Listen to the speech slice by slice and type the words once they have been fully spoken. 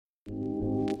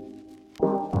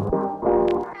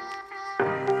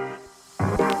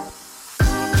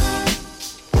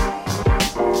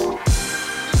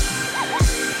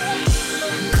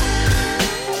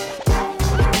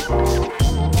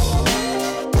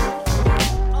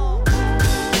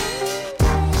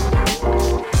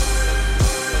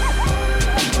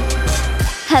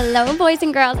Hello, boys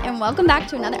and girls, and welcome back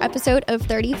to another episode of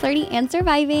 30, Flirty, and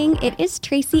Surviving. It is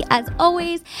Tracy, as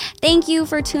always. Thank you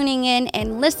for tuning in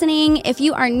and listening. If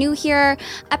you are new here,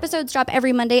 episodes drop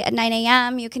every Monday at 9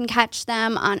 a.m. You can catch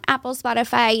them on Apple,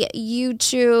 Spotify,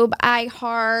 YouTube,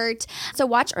 iHeart. So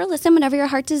watch or listen whenever your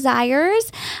heart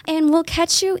desires, and we'll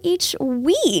catch you each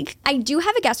week. I do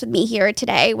have a guest with me here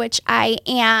today, which I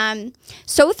am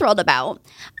so thrilled about.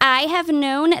 I have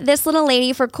known this little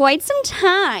lady for quite some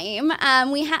time.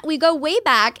 We go way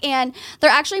back, and there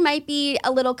actually might be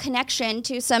a little connection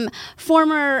to some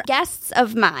former guests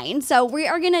of mine. So we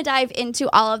are going to dive into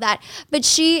all of that. But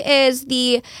she is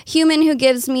the human who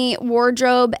gives me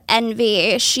wardrobe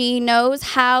envy. She knows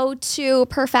how to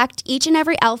perfect each and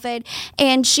every outfit,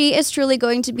 and she is truly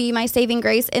going to be my saving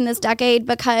grace in this decade,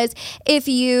 because if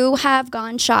you have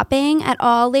gone shopping at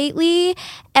all lately,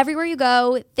 everywhere you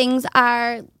go, things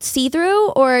are see-through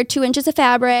or 2 inches of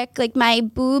fabric. Like, my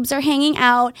boobs are hanging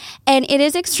out, and it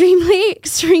is extremely,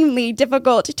 extremely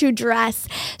difficult to dress.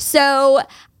 So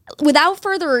without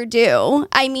further ado,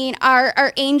 I mean,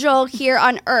 our angel here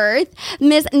on earth,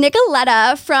 Miss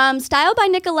Nicoletta from Style by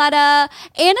Nicoletta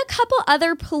and a couple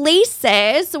other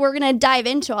places. So we're going to dive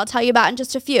into, I'll tell you about in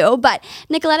just a few. But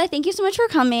Nicoletta, thank you so much for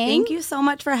coming. Thank you so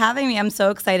much for having me. I'm so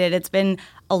excited. It's been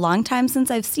a long time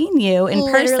since I've seen you in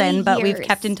person, but we've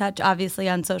kept in touch, obviously,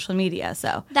 on social media.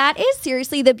 So that is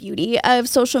seriously the beauty of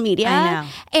social media. I know.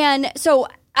 And so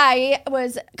I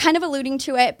was kind of alluding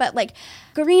to it, but like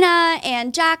Garina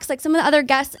and Jax, like some of the other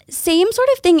guests, same sort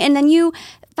of thing. And then you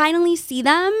finally see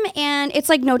them, and it's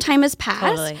like no time has passed.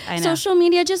 Totally, I know. Social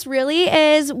media just really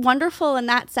is wonderful in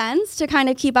that sense, to kind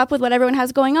of keep up with what everyone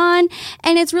has going on.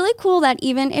 And it's really cool that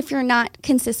even if you're not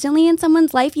consistently in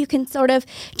someone's life, you can sort of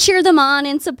cheer them on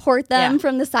and support them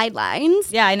from the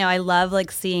sidelines. Yeah, I know. I love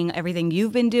like seeing everything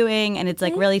you've been doing, and it's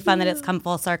like really fun that it's come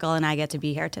full circle and I get to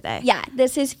be here today. Yeah,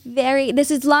 this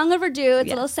is long overdue.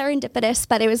 It's a little serendipitous,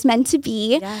 but it was meant to be.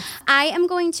 Yes. I am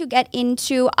going to get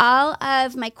into all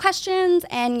of my questions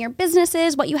and your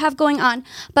businesses, what you have going on.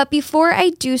 But before I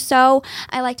do so,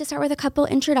 I like to start with a couple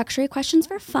introductory questions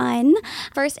for fun.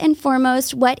 First and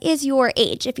foremost, what is your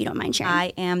age, if you don't mind sharing? I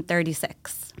am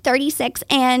 36. 36,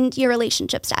 and your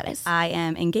relationship status? I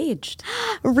am engaged.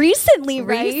 Recently,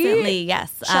 right? Recently,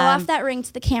 yes. Show off that ring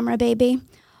to the camera, baby.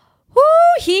 Woo,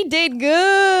 he did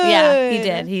good. Yeah, he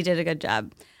did. He did a good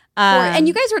job. And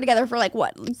you guys were together for like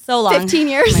what? So long. 15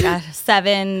 years? Oh my God,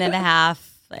 7.5.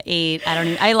 8. I don't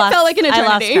even. I felt like an eternity. I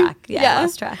lost track. Yeah, I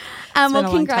lost track. Well,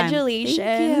 congratulations.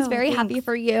 Thank you. Very happy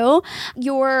for you.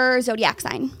 Your zodiac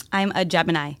sign? I'm a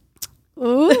Gemini.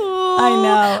 Ooh.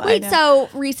 I know. Wait, so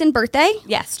recent birthday?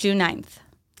 Yes, June 9th.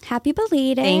 Happy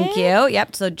belated. Thank you.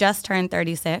 Yep. So just turned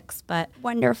 36, but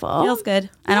wonderful. Feels good.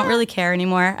 I don't really care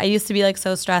anymore. I used to be like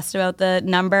so stressed about the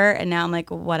number, and now I'm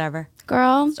like, whatever.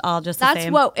 Girl, it's all just the that's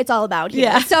same. What it's all about here.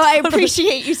 Yeah. So I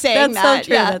appreciate you saying that's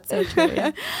that. So true. That's so true.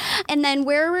 Yeah. And then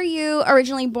where were you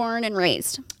originally born and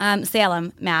raised?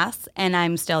 Salem, Mass, and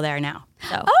I'm still there now.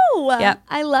 So, yep.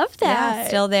 I love that. Yeah,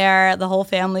 still there. The whole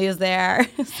family is there.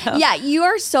 So. Yeah, you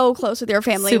are so close with your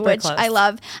family, Super which close. I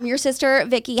love. Your sister,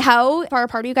 Vicky, how far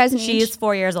apart are you guys in age? She's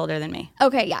 4 years older than me.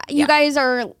 Okay, yeah. You guys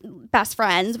are best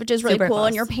friends, which is really Super cool. close.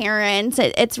 And your parents,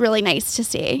 it's really nice to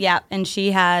see. Yeah, and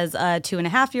she has a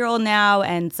 2.5-year-old now,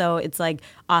 and so it's like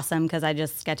awesome because I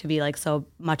just get to be like so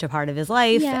much a part of his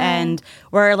life, and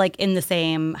we're like in the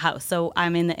same house. So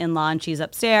I'm in the in-law and she's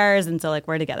upstairs, and so like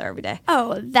we're together every day.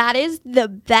 Oh, that is the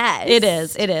best. It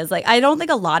is. It is. Like, I don't think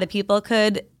a lot of people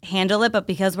could handle it, but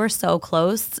because we're so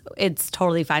close, it's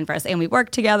totally fine for us. And we work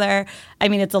together. I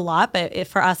mean, it's a lot, but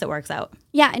for us, it works out.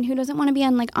 Yeah, and who doesn't want to be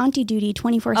on like auntie duty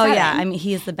 24/7? Oh yeah, I mean,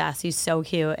 he's the best. He's so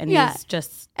cute, and he's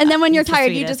just. And then when you're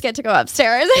tired, you just get to go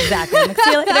upstairs. Exactly. I'm like,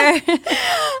 see you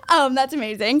later. That's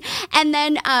amazing. And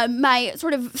then my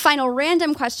sort of final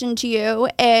random question to you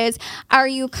is: are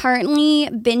you currently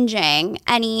binging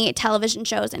any television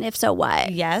shows, and if so,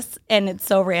 what? Yes, and it's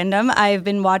so random. I've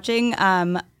been watching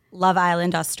Love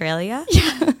Island Australia.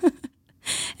 Yeah.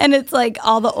 And it's like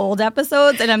all the old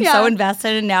episodes, and I'm so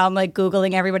invested, and now I'm like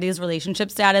Googling everybody's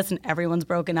relationship status, and everyone's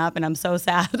broken up, and I'm so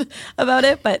sad about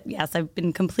it. But yes, I've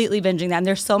been completely binging that, and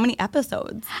there's so many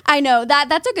episodes. I know,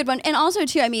 that's a good one. And also,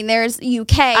 too, I mean, there's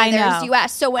UK, there's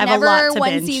US, so whenever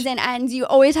one season ends, you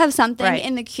always have something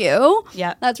in the queue.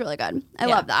 Yeah. That's really good. I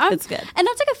love that. It's good. And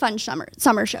that's like a fun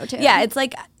summer show, too. Yeah, it's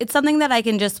like, it's something that I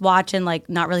can just watch and like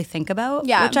not really think about,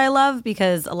 which I love,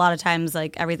 because a lot of times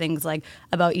like everything's like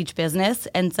about each business.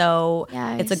 place. And so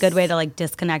it's a good way to like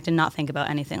disconnect and not think about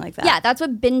anything like that. Yeah, that's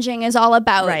what binging is all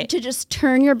about. Right. To just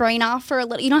turn your brain off for a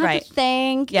little. You don't have to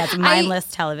think. Yeah, it's mindless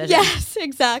television. Yes,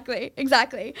 exactly.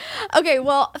 Okay,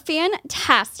 well,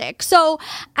 fantastic. So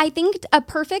I think a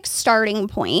perfect starting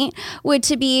point would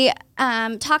to be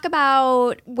talk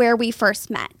about where we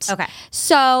first met. Okay.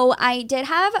 So I did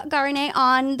have Garnet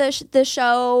on the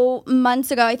show months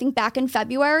ago, I think back in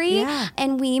February. Yeah.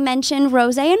 And we mentioned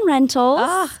Rose and Rentals.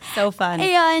 Oh, so fun.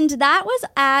 And that was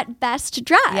at Best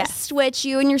Dressed, Yes. which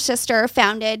you and your sister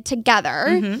founded together.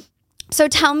 Mm-hmm. So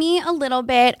tell me a little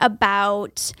bit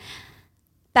about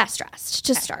Best Dressed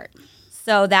to start.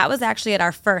 So that was actually at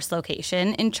our first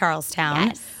location in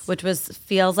Charlestown, which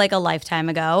feels like a lifetime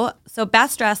ago. So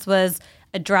Best Dressed was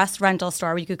a dress rental store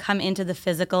where you could come into the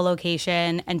physical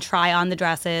location and try on the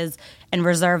dresses and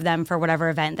reserve them for whatever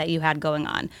event that you had going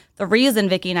on. The reason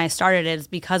Vicki and I started it is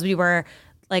because we were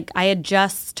like, I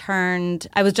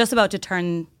was just about to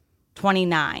turn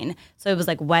 29. So it was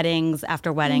like weddings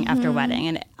after wedding after wedding.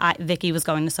 And Vicki was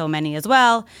going to so many as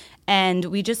well. And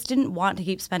we just didn't want to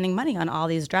keep spending money on all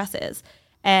these dresses.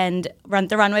 And Rent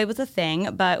the Runway was a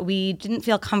thing, but we didn't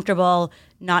feel comfortable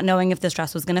not knowing if this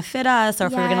dress was going to fit us or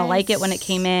if we were going to like it when it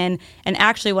came in. And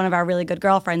actually, one of our really good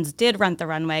girlfriends did Rent the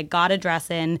Runway, got a dress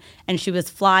in, and she was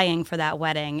flying for that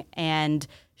wedding. And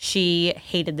she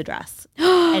hated the dress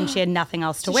and she had nothing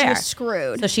else to wear. She was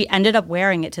screwed. So she ended up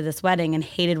wearing it to this wedding and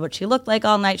hated what she looked like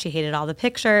all night. She hated all the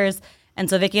pictures. And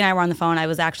so Vicki and I were on the phone. I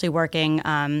was actually working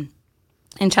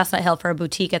in Chestnut Hill for a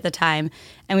boutique at the time.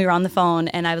 And we were on the phone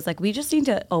and I was like, we just need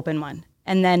to open one.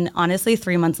 And then honestly,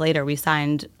 3 months later, we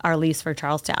signed our lease for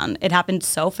Charlestown. It happened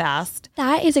so fast.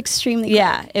 That is extremely quick.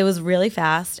 Yeah, it was really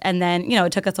fast. And then,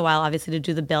 it took us a while, obviously, to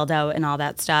do the build out and all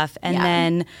that stuff. And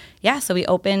then, so we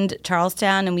opened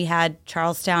Charlestown and we had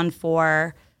Charlestown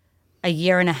for a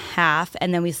year and a half.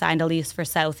 And then we signed a lease for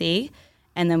Southie.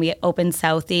 And then we opened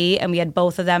Southie and we had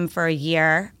both of them for a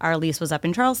year. Our lease was up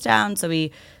in Charlestown. So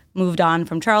we moved on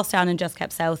from Charlestown and just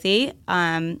kept Southie.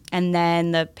 And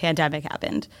then the pandemic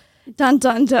happened. Dun,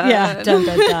 dun, dun. Yeah, dun,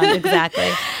 dun, dun, exactly.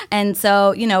 And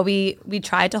so, we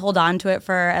tried to hold on to it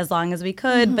for as long as we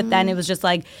could, but then it was just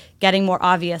like getting more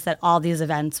obvious that all these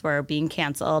events were being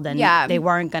canceled and they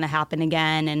weren't going to happen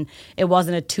again. And it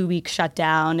wasn't a 2-week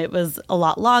shutdown. It was a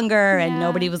lot longer and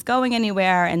nobody was going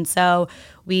anywhere. And so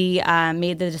we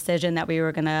made the decision that we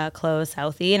were going to close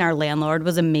Southie, and our landlord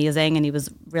was amazing and he was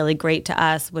really great to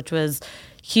us, which was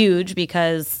huge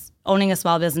because owning a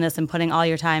small business and putting all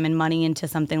your time and money into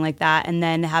something like that and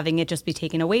then having it just be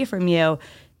taken away from you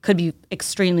could be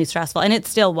extremely stressful. And it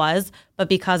still was, but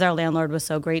because our landlord was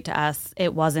so great to us,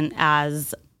 it wasn't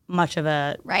as much of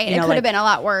a... Right, it could have been a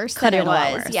lot worse than it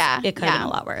was. Yeah. It could have been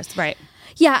a lot worse, right.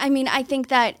 Yeah, I mean, I think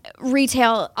that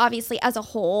retail, obviously, as a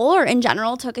whole or in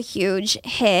general, took a huge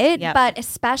hit, but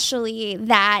especially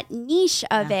that niche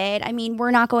of it. I mean,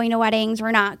 we're not going to weddings.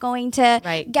 We're not going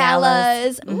to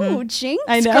galas. Ooh, jinx,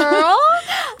 girl.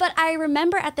 But I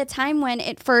remember at the time when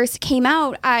it first came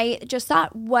out, I just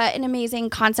thought, what an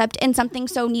amazing concept and something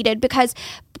so needed, because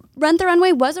Rent the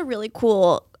Runway was a really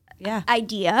cool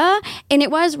idea, and it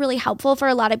was really helpful for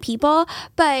a lot of people.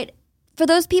 But for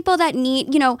those people that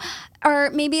need, or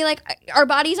maybe like our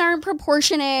bodies aren't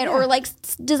proportionate or like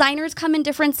designers come in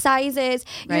different sizes,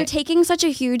 you're taking such a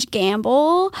huge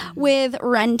gamble with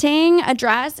renting a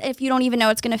dress if you don't even know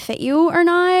it's going to fit you or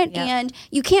not. And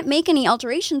you can't make any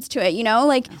alterations to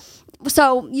it,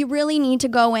 So you really need to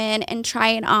go in and try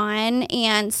it on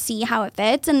and see how it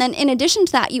fits. And then in addition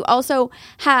to that, you also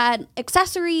had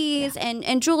accessories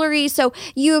and jewelry. So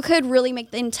you could really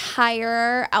make the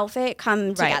entire outfit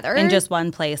come together. In just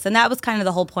one place. And that was kind of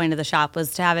the whole point of the shop,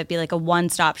 was to have it be like a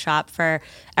one-stop shop for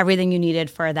everything you needed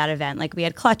for that event. Like we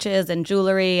had clutches and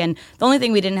jewelry, and the only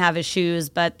thing we didn't have is shoes,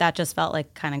 but that just felt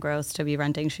like kind of gross to be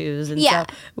renting shoes. And so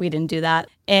we didn't do that.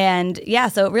 And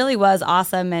so it really was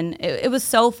awesome. And it was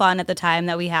so fun at the time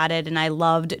that we had it. And I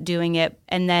loved doing it.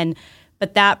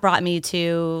 But that brought me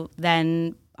to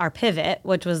then our pivot,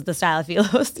 which was the Style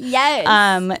Philos.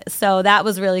 Yes. So that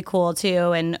was really cool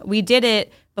too. And we did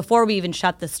it before we even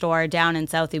shut the store down in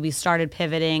Southie. We started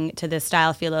pivoting to this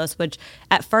Style Philos, which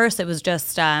at first it was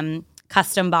just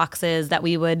custom boxes that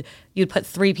you'd put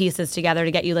 3 pieces together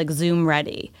to get you like Zoom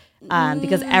ready.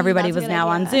 Because everybody was now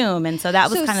on Zoom. And so that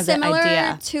was kind of the idea.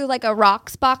 Similar to like a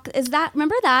Rocks box.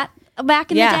 Remember that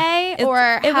back in the day? Or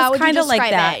how would you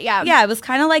describe it? Yeah, it was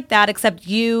kind of like that, except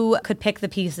you could pick the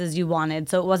pieces you wanted.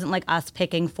 So it wasn't like us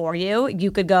picking for you. You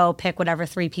could go pick whatever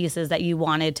 3 pieces that you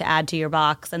wanted to add to your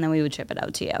box, and then we would ship it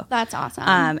out to you. That's awesome.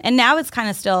 And now it's kind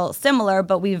of still similar,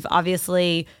 but we've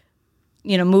obviously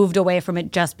moved away from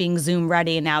it just being Zoom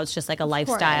ready, and now it's just like a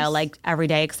lifestyle, like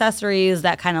everyday accessories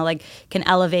that kind of like can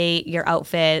elevate your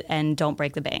outfit and don't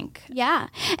break the bank. Yeah.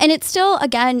 And it's still,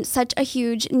 again, such a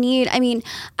huge need. I mean,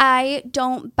 I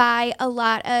don't buy a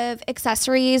lot of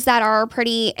accessories that are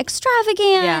pretty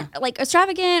extravagant,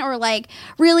 or like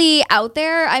really out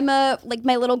there. I'm a like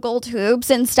my little gold hoops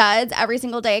and studs every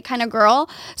single day kind of girl.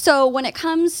 So when it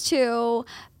comes to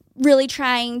really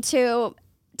trying to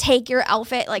take your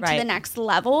outfit like to the next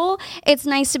level, it's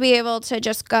nice to be able to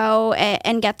just go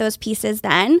and get those pieces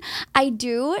then. I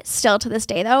do still to this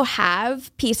day though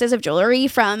have pieces of jewelry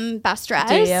from Best Dress.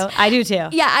 Do you? I do too.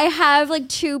 Yeah, I have like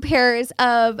 2 pairs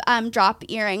of drop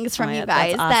earrings from you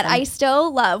guys that I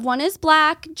still love. One is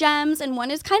black gems and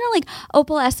one is kind of like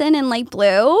opalescent and light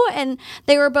blue, and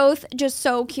they were both just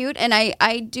so cute, and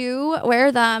I do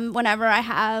wear them whenever I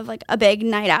have like a big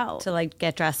night out to like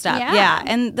get dressed up. Yeah.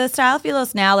 And the Style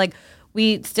Philos now, like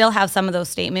we still have some of those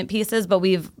statement pieces, but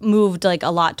we've moved like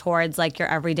a lot towards like your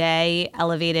everyday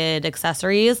elevated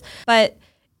accessories. But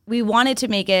we wanted to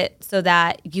make it so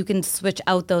that you can switch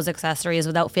out those accessories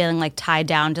without feeling like tied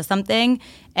down to something.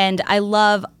 And I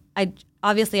love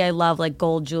like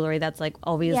gold jewelry. That's like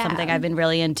always something I've been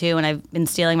really into, and I've been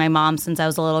stealing my mom since I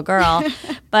was a little girl.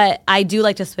 But I do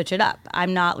like to switch it up.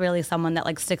 I'm not really someone that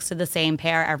like sticks to the same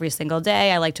pair every single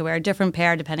day. I like to wear a different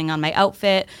pair depending on my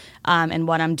outfit and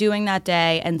what I'm doing that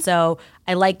day. And so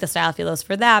I like the Style Philos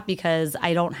for that, because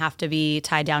I don't have to be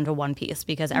tied down to one piece,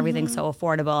 because everything's so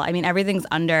affordable. I mean, everything's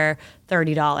under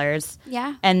 $30.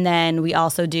 Yeah. And then we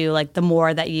also do like the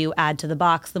more that you add to the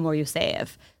box, the more you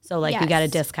save. So like you get a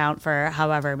discount for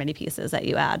however many pieces that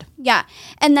you add. Yeah.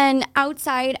 And then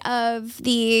outside of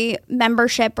the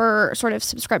membership or sort of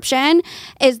subscription,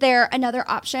 is there another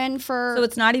option for... So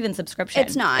it's not even subscription.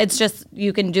 It's not. It's just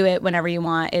you can do it whenever you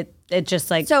want. It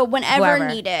just like... So whenever whoever.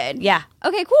 needed. Yeah.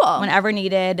 Okay, cool. Whenever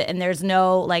needed. And there's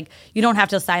no like, you don't have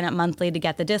to sign up monthly to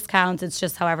get the discounts. It's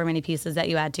just however many pieces that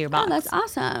you add to your box. Oh, that's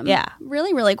awesome. Yeah.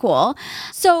 Really, really cool.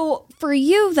 So for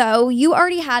you though, you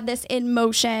already had this in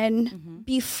motion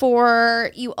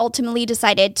before you ultimately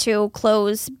decided to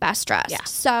close Best Dress. Yeah.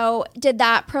 So did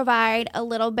that provide a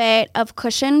little bit of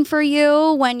cushion for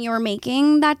you when you were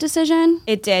making that decision?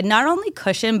 It did. Not only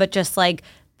cushion, but just like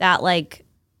that, like,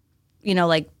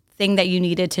 like thing that you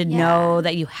needed to know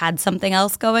that you had something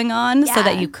else going on so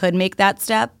that you could make that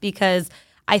step. Because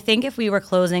I think if we were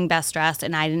closing Best Dressed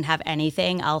and I didn't have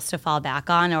anything else to fall back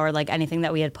on, or like anything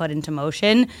that we had put into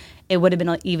motion, it would have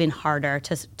been even harder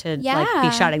to like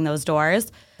be shutting those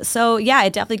doors. So yeah,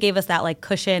 it definitely gave us that like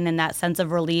cushion and that sense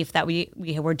of relief that we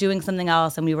were doing something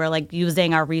else, and we were like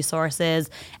using our resources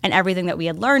and everything that we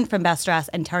had learned from Best Dress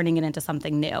and turning it into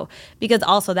something new. Because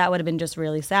also that would have been just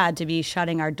really sad to be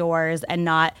shutting our doors and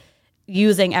not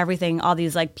using everything, all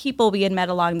these like people we had met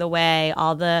along the way,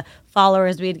 all the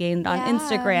followers we had gained on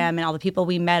Instagram, and all the people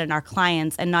we met and our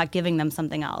clients, and not giving them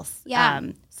something else. Yeah.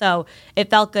 So it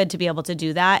felt good to be able to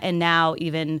do that. And now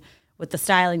even with the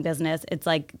styling business, it's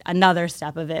like another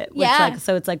step of it. Which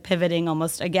so it's like pivoting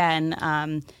almost again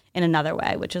in another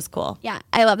way, which is cool. Yeah,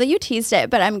 I love that you teased it,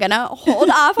 but I'm going to hold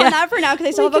off on that for now because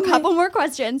I still have a couple more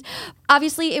questions.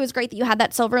 Obviously, it was great that you had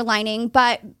that silver lining,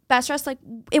 but Best Dress, like,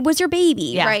 it was your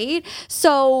baby, right?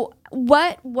 So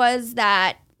what was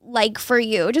that like for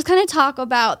you? Just kind of talk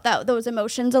about those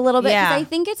emotions a little bit, because I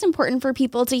think it's important for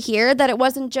people to hear that it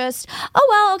wasn't just, oh,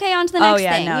 well, okay, on to the next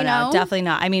thing. No, definitely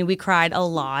not. I mean, we cried a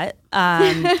lot.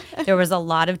 There was a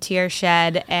lot of tears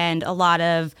shed and a lot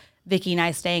of Vicki and I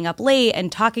staying up late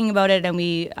and talking about it, and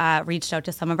we reached out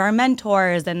to some of our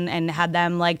mentors and had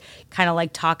them like kind of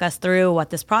like talk us through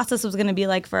what this process was going to be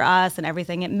like for us and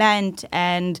everything it meant,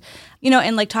 and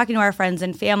and like talking to our friends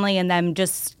and family, and them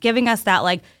just giving us that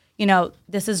like,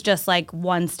 this is just like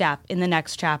one step in the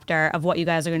next chapter of what you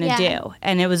guys are going to do.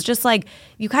 And it was just like,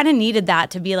 you kind of needed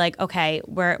that to be like, okay,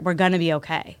 we're going to be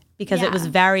okay, because it was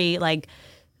very like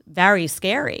very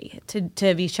scary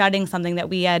to be shutting something that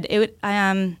we had.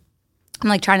 I'm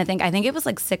like trying to think. I think it was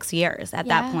like 6 years at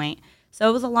that point. So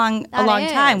it was a long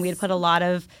time. We had put a lot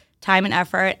of time and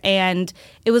effort, and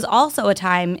it was also a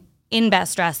time in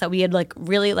Best Dress that we had like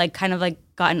really like kind of like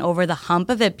gotten over the hump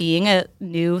of it being a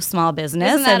new small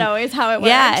business. Isn't that always how it works?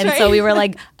 Yeah, and right? so we were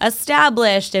like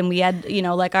established, and we had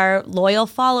like our loyal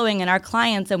following and our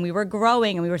clients, and we were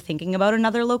growing, and we were thinking about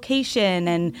another location,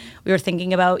 and we were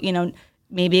thinking about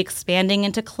maybe expanding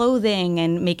into clothing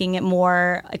and making it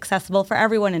more accessible for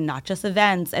everyone and not just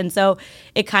events. And so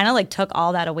it kind of like took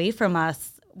all that away from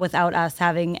us without us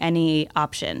having any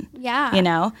option.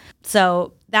 Yeah.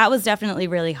 So that was definitely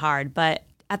really hard. But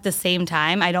at the same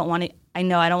time, I don't want I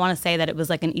know I don't want to say that it was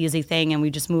like an easy thing and we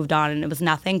just moved on and it was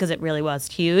nothing, because it really was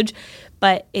huge.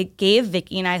 But it gave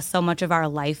Vicky and I so much of our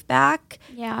life back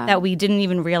that we didn't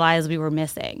even realize we were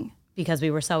missing, because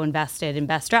we were so invested in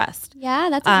Best Dressed. Yeah,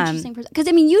 that's an interesting person. Because,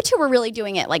 I mean, you two were really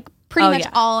doing it like pretty much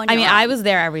all on your own. I was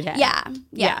there every day.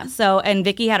 Yeah. So, and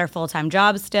Vicky had her full-time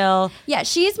job still. Yeah,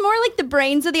 she's more like the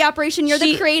brains of the operation. You're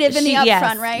the creative in the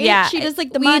upfront, right? Yeah. She does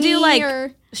like the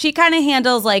money she kind of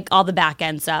handles like all the back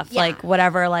end stuff, like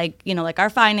whatever, like, you know, like our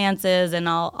finances and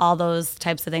all those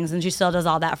types of things. And she still does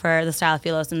all that for the Style of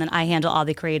Philos. And then I handle all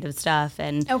the creative stuff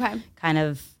and kind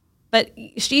of, but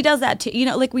she does that too. You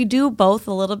know, like we do both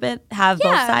a little bit, have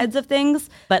both sides of things.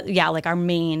 But yeah, like our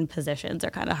main positions are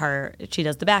kind of her. She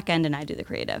does the back end and I do the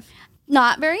creative.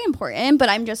 Not very important, but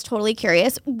I'm just totally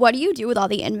curious. What do you do with all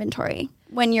the inventory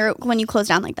when you close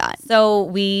down like that? So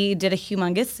we did a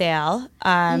humongous sale,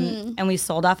 and we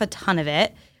sold off a ton of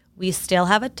it. We still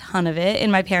have a ton of it in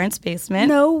my parents' basement.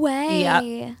 No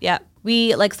way. Yep.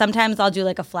 We like sometimes I'll do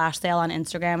like a flash sale on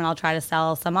Instagram and I'll try to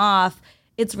sell some off.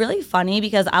 It's really funny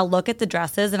because I'll look at the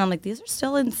dresses and I'm like, these are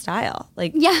still in style.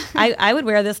 Like, I would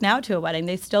wear this now to a wedding.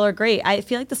 They still are great. I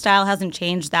feel like the style hasn't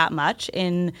changed that much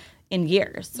in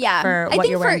years for what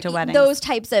you're wearing to weddings. Those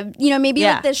types of, you know, maybe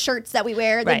like the shirts that we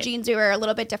wear, the jeans we wear are a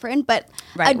little bit different, but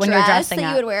a when dress that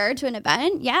you would wear to an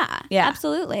event,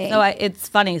 absolutely. So it's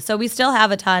funny. So we still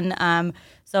have a ton.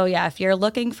 So yeah, if you're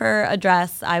looking for a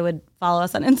dress, I would follow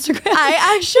us on Instagram.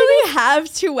 I actually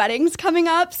have 2 weddings coming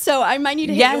up, so I might need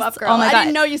to hit you up, girl. Oh my God. I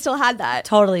didn't know you still had that.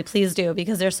 Totally, please do,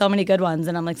 because there's so many good ones,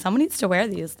 and I'm like, someone needs to wear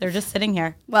these. They're just sitting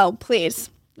here. Well, please.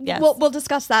 Yes. We'll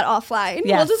discuss that offline.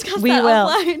 Yes, we'll discuss we that will.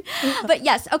 offline. But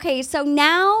yes, okay, so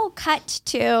now cut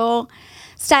to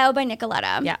Style by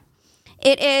Nicoletta. Yeah.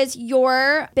 It is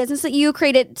your business that you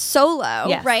created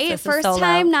solo, right? First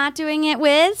time not doing it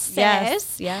with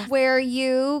Sis, where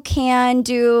you can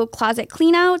do closet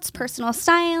cleanouts, personal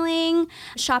styling,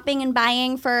 shopping and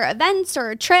buying for events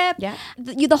or a trip,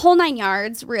 the whole 9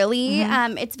 yards, really.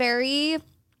 It's very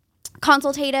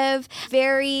consultative,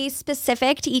 very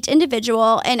specific to each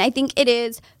individual, and I think it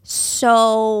is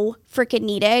so freaking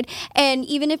needed. And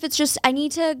even if it's just I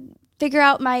need to figure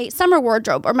out my summer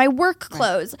wardrobe or my work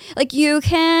clothes, like you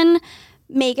can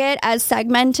make it as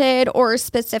segmented or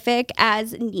specific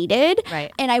as needed.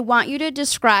 Right. And I want you to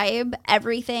describe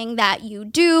everything that you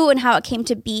do and how it came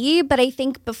to be. But I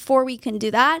think before we can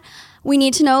do that, we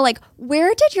need to know, like,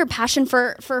 where did your passion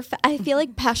for I feel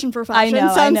like passion for fashion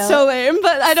sounds so lame,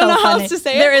 but I don't know how else to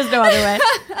say it. There is no other way.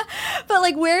 But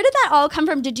like, where did that all come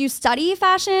from? Did you study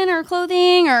fashion or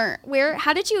clothing, or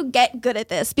how did you get good at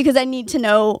this? Because I need to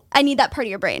know, I need that part of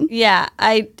your brain. Yeah,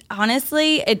 I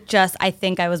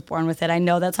think I was born with it. I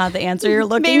know that's not the answer you're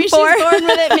looking maybe for. Maybe she's born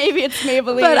with it, maybe it's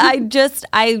Maybelline. But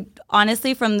I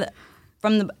honestly, from the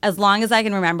as long as I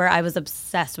can remember, I was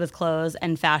obsessed with clothes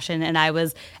and fashion, and I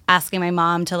was asking my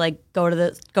mom to like go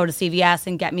to CVS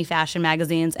and get me fashion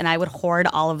magazines, and I would hoard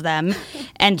all of them.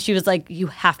 And she was like, "You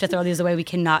have to throw these away. We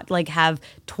cannot like have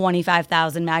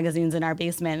 25,000 magazines in our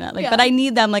basement. Like, but I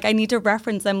need them. Like, I need to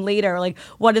reference them later. Like,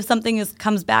 what if something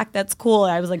comes back that's cool?"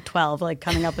 And I was like 12, like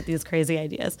coming up with these crazy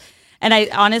ideas. And I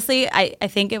honestly, I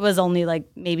think it was only like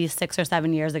maybe 6 or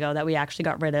 7 years ago that we actually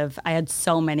got rid of. I had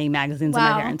so many magazines in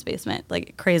my parents' basement, like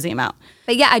a crazy amount.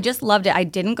 But yeah, I just loved it. I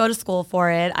didn't go to school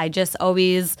for it. I just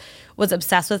always was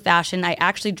obsessed with fashion. I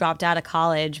actually dropped out of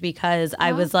college because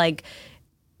I was like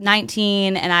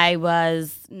 19 and I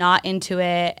was not into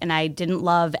it and I didn't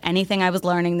love anything I was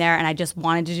learning there, and I just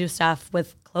wanted to do stuff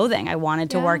with clothing. I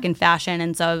wanted to work in fashion,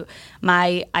 and so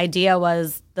my idea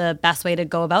was the best way to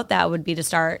go about that would be to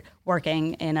start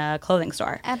working in a clothing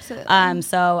store. Absolutely.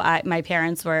 So my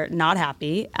parents were not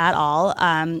happy at all.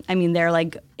 I mean, they're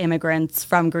like immigrants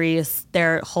from Greece.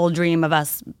 Their whole dream of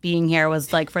us being here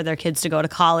was like for their kids to go to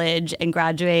college and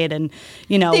graduate, and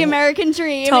you know, the American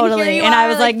dream. Totally. And I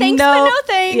was like, thanks, no, but no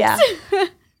thanks. Yeah.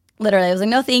 Literally, I was like,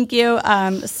 no, thank you.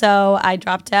 So I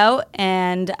dropped out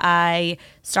and I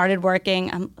started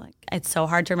working. I'm like, it's so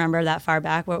hard to remember that far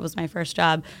back. What was my first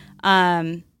job?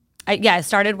 I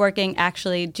started working,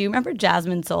 actually, do you remember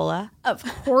Jasmine Sola? Of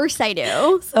course I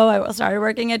do. So I started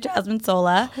working at Jasmine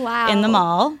Sola in the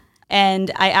mall. And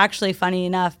I actually, funny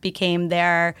enough, became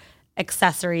their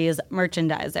accessories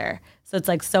merchandiser. So it's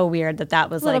like so weird that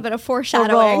was like a little bit of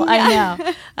foreshadowing.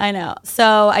 I know.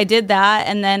 So I did that,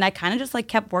 and then I kind of just like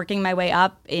kept working my way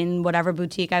up in whatever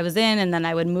boutique I was in, and then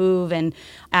I would move. And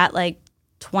at like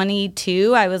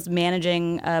 22, I was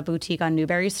managing a boutique on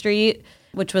Newbury Street,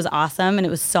 which was awesome, and it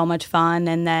was so much fun.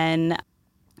 And then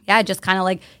I just kind of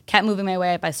like kept moving my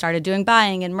way up. I started doing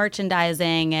buying and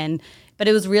merchandising and But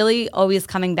it was really always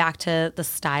coming back to the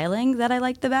styling that I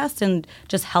liked the best and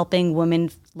just helping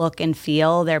women look and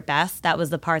feel their best. That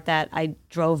was the part that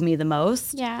drove me the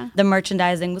most. Yeah. The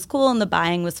merchandising was cool and the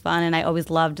buying was fun, and I always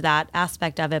loved that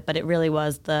aspect of it, but it really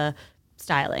was the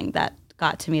styling that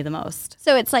got to me the most.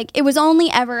 So it's like it was only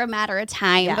ever a matter of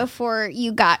time before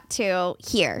you got to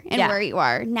here and where you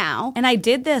are now. And I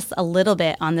did this a little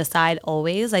bit on the side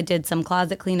always. I did some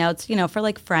closet clean outs, for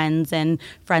like friends and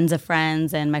friends of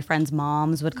friends, and my friends'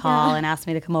 moms would call and ask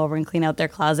me to come over and clean out their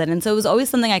closet. And so it was always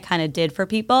something I kind of did for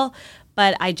people,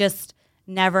 but I just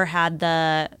never had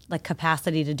the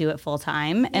capacity to do it full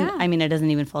time. And I mean, it isn't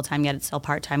even full time yet. It's still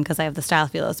part time because I have the Style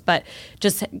Fearless, but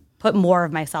just put more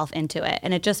of myself into it.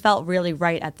 And it just felt really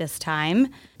right at this time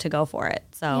to go for it.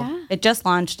 So it just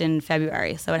launched in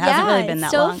February. So it hasn't really been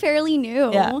that long. It's still fairly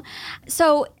new. Yeah.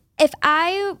 So if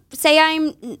I say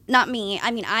I'm not me,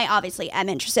 I mean, I obviously am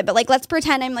interested, but let's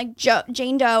pretend I'm like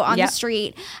Jane Doe on the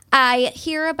street. I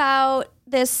hear about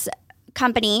this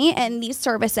company and these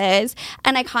services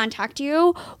and I contact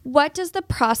you. What does the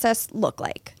process look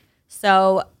like?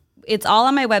 So it's all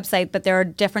on my website, but there are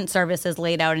different services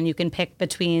laid out and you can pick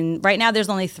between, right now there's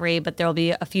only 3, but there'll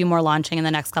be a few more launching in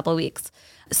the next couple of weeks.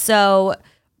 So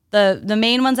the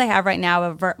main ones I have right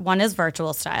now, one is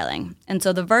virtual styling. And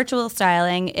so the virtual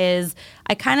styling is,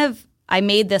 I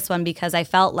made this one because I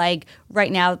felt like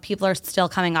right now people are still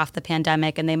coming off the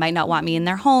pandemic and they might not want me in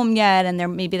their home yet,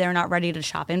 and maybe they're not ready to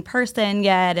shop in person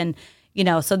yet. And,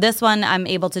 so this one I'm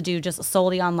able to do just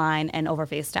solely online and over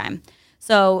FaceTime.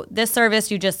 So this service,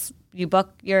 you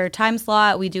book your time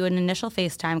slot. We do an initial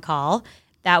FaceTime call.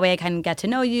 That way I can get to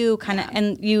know you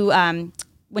and you,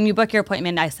 when you book your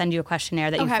appointment, I send you a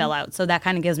questionnaire that you fill out. So that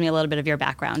kind of gives me a little bit of your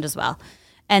background as well.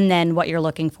 And then what you're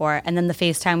looking for. And then the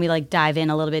FaceTime, we dive in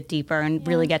a little bit deeper and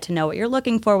really get to know what you're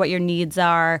looking for, what your needs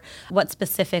are, what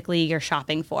specifically you're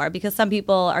shopping for. Because some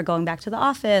people are going back to the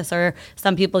office, or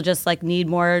some people just need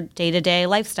more day-to-day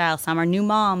lifestyle. Some are new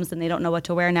moms and they don't know what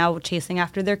to wear now, chasing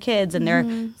after their kids, and their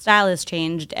style has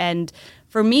changed. And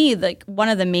for me, one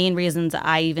of the main reasons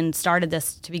I even started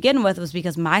this to begin with was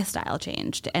because my style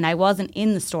changed. And I wasn't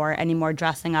in the store anymore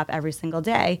dressing up every single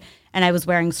day. And I was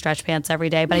wearing stretch pants every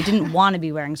day, but I didn't want to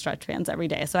be wearing stretch pants every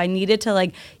day. So I needed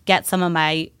to get some of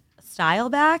my style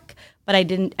back, but I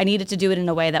needed to do it in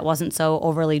a way that wasn't so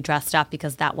overly dressed up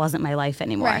because that wasn't my life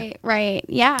anymore. Right.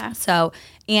 Yeah. So,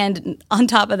 and on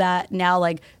top of that, now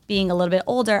being a little bit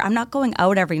older, I'm not going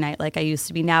out every night like I used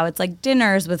to be. Now it's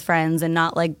dinners with friends and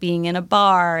not being in a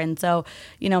bar. And so,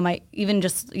 my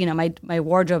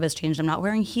wardrobe has changed. I'm not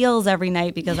wearing heels every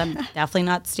night because I'm definitely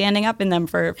not standing up in them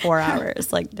for 4 hours.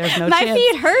 There's no my chance.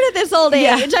 feet hurt at this old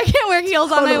age. I can't wear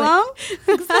heels all night long.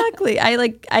 Exactly.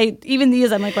 I even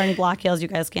these, I'm wearing block heels. You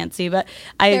guys can't see, but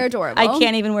they're adorable. I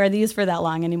can't even wear these for that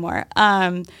long anymore.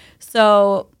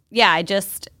 So yeah, I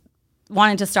just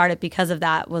wanted to start it because of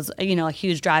that was, a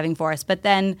huge driving force. But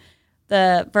then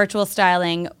the virtual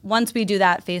styling, once we do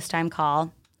that FaceTime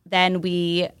call, then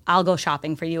I'll go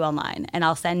shopping for you online, and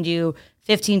I'll send you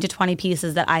 15 to 20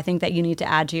 pieces that I think that you need to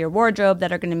add to your wardrobe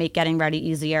that are going to make getting ready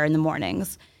easier in the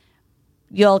mornings.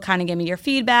 You'll kind of give me your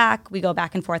feedback. We go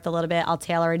back and forth a little bit. I'll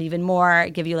tailor it even more,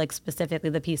 give you specifically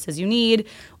the pieces you need.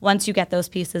 Once you get those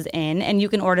pieces in, and you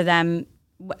can order them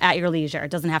at your leisure. It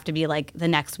doesn't have to be the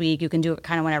next week. You can do it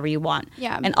kind of whenever you want.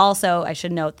 Yeah. And also, I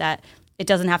should note that it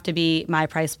doesn't have to be my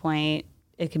price point.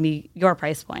 It can be your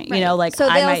price point. Right. So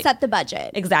they'll set the budget.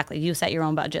 Exactly. You set your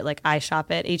own budget. I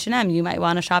shop at H&M. You might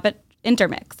want to shop at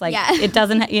Intermix. Yeah. It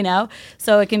doesn't,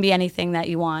 so it can be anything that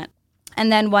you want.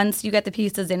 And then once you get the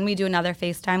pieces in, we do another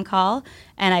FaceTime call,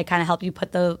 and I kind of help you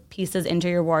put the pieces into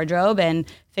your wardrobe and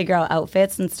figure out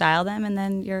outfits and style them, and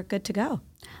then you're good to go.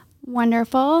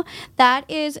 Wonderful. That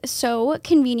is so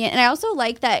convenient. And I also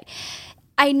like that.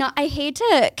 I hate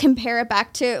to compare it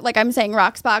back to, I'm saying,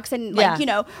 Rocksbox and,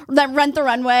 Rent the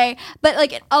Runway.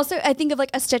 But, also, I think of,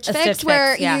 a Stitch Fix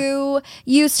where you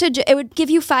used to, it would give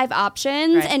you 5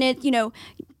 options, and it,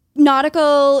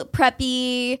 nautical,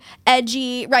 preppy,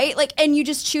 edgy, right? And you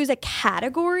just choose a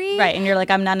category. Right. And you're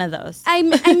I'm none of those.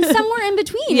 I'm somewhere in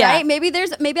between, right? Maybe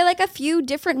there's a few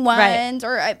different ones,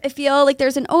 or I feel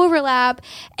there's an overlap,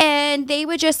 and they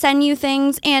would just send you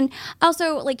things. And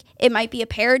also, it might be a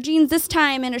pair of jeans this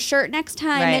time and a shirt next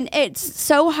time. Right. And it's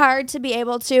so hard to be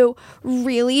able to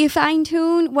really fine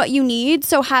tune what you need.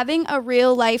 So having a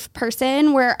real life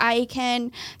person where I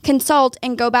can consult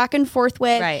and go back and forth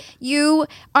with, you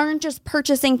aren't just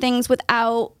purchasing things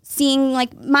without seeing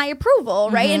my approval,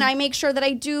 right? And I make sure that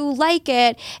I do like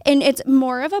it, and it's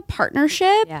more of a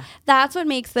partnership. That's what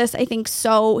makes this, I think,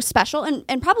 so special,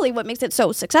 and probably what makes it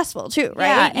so successful too,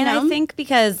 right? I think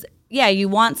because yeah, you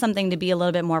want something to be a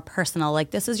little bit more personal.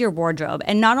 Like, this is your wardrobe.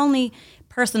 And not only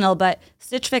personal, but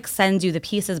Stitch Fix sends you the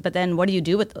pieces, but then what do you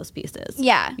do with those pieces?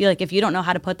 Yeah. You're like, if you don't know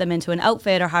how to put them into an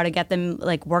outfit or how to get them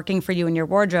like working for you in your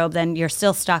wardrobe, then you're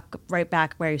still stuck right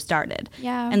back where you started.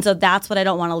 Yeah. And so that's what I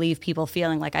don't want to leave people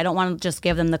feeling like. I don't want to just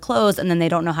give them the clothes and then they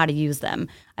don't know how to use them.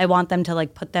 I want them to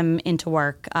like put them into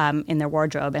work in their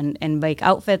wardrobe and make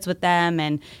outfits with them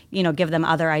and, you know, give them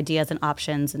other ideas and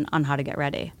options on how to get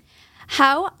ready.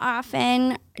 How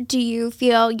often do you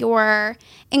feel you're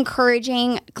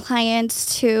encouraging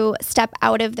clients to step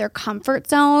out of their comfort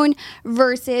zone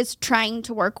versus trying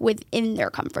to work within their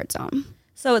comfort zone?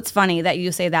 So it's funny that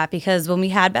you say that because when we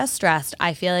had Best Dressed,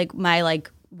 I feel like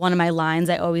one of my lines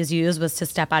I always used was to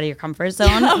step out of your comfort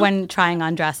zone when trying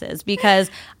on dresses,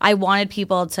 because I wanted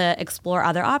people to explore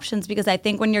other options, because I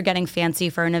think when you're getting fancy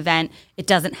for an event, it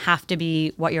doesn't have to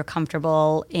be what you're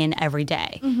comfortable in every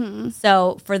day. Mm-hmm.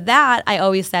 So for that, I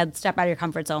always said step out of your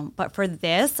comfort zone. But for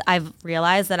this, I've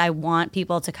realized that I want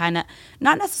people to kind of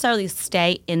not necessarily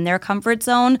stay in their comfort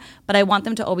zone, but I want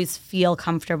them to always feel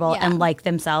comfortable and like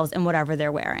themselves in whatever they're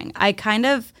wearing. I kind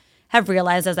of have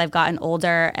realized as I've gotten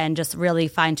older and just really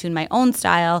fine-tuned my own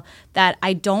style that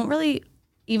I don't really,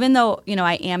 even though, you know,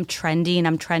 I am trendy and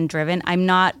I'm trend-driven, I'm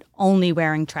not only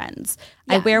wearing trends.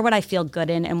 Yeah. I wear what I feel good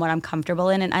in and what I'm comfortable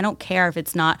in, and I don't care if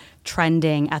it's not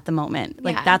trending at the moment.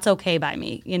 Like, that's okay by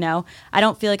me, you know? I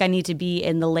don't feel like I need to be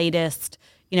in the latest,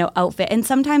 you know, outfit. And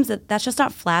sometimes that's just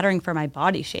not flattering for my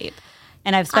body shape.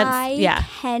 And I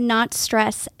cannot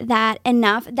stress that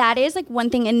enough. That is like one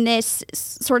thing in this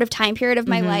sort of time period of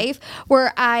my life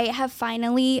where I have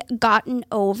finally gotten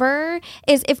over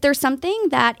is if there's something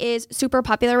that is super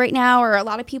popular right now or a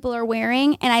lot of people are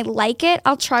wearing and I like it,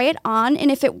 I'll try it on. And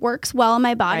if it works well on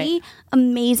my body,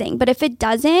 amazing. But if it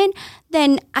doesn't,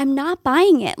 then I'm not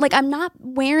buying it. Like, I'm not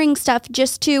wearing stuff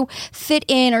just to fit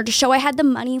in or to show I had the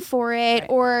money for it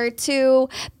or to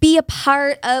be a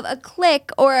part of a clique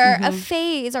or a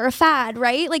phase or a fad,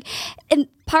 right? Like, and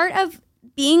part of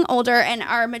being older and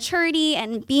our maturity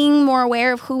and being more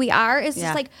aware of who we are is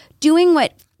just like doing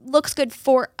what looks good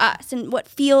for us and what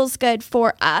feels good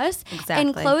for us. Exactly.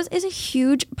 And clothes is a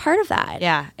huge part of that.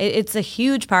 Yeah, it's a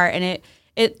huge part. And it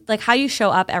like how you show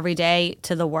up every day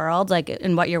to the world, like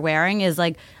in what you're wearing is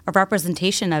like a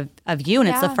representation of you. And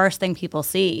it's the first thing people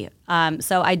see.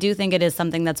 So I do think it is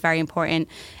something that's very important.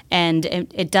 And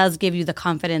it does give you the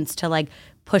confidence to like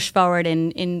push forward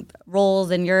in roles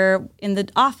and you're in the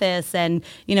office and,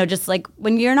 you know, just like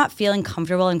when you're not feeling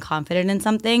comfortable and confident in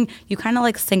something, you kind of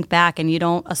like sink back and you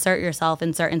don't assert yourself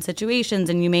in certain situations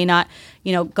and you may not,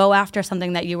 you know, go after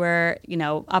something that you were, you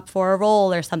know, up for a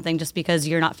role or something just because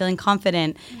you're not feeling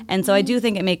confident. And so I do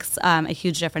think it makes a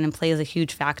huge difference and plays a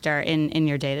huge factor in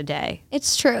your day to day.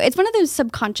 It's true. It's one of those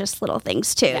subconscious little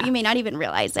things too. Yeah. You may not even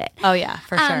realize it. Oh yeah,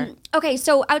 for sure. Okay,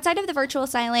 so outside of the virtual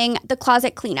styling, the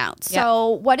closet clean out.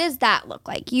 So what does that look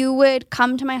like? You would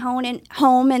come to my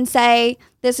home and say,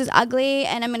 this is ugly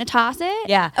and I'm going to toss it?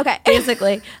 Yeah. Okay.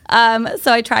 Basically.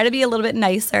 So I try to be a little bit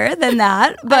nicer than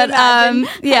that. But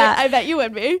yeah. I bet you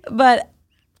would be. But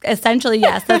essentially,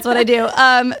 yes, that's what I do.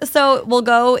 So we'll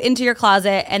go into your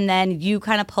closet and then you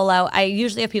kind of pull out. I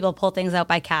usually have people pull things out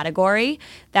by category.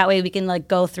 That way we can like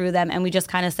go through them and we just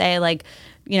kind of say like,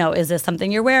 you know, is this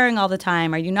something you're wearing all the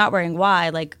time? Are you not wearing? Why?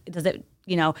 Like, does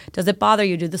it bother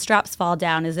you? Do the straps fall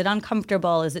down? Is it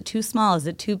uncomfortable? Is it too small? Is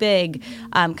it too big?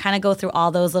 Kind of go through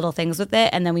all those little things with it.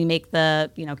 And then we make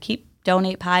the, you know, keep,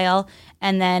 donate pile.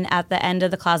 And then at the end of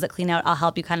the closet clean out, I'll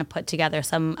help you kind of put together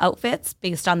some outfits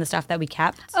based on the stuff that we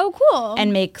kept. Oh, cool.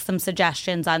 And make some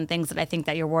suggestions on things that I think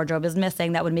that your wardrobe is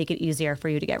missing that would make it easier for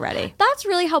you to get ready. That's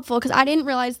really helpful because I didn't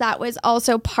realize that was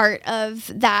also part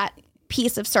of that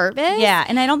piece of service. Yeah.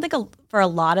 And I don't think for a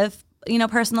lot of, you know,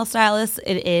 personal stylists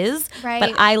it is. Right.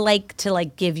 But I like to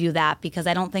like give you that because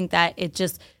I don't think that it's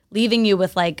just leaving you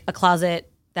with like a closet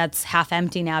that's half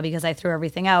empty now because I threw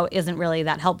everything out isn't really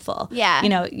that helpful. Yeah. You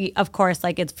know, of course,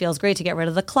 like it feels great to get rid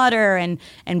of the clutter and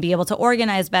be able to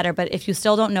organize better. But if you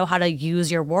still don't know how to use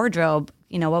your wardrobe,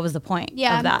 you know, what was the point of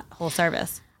that whole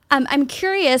service? I'm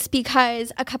curious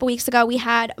because a couple weeks ago we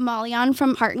had Molly on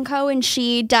from Heart & Co. and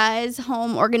she does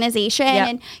home organization. Yep.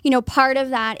 And, you know, part of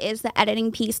that is the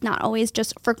editing piece, not always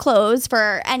just for clothes,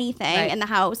 for anything in the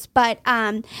house. But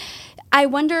I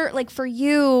wonder, like for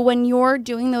you, when you're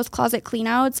doing those closet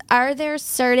cleanouts, are there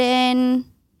certain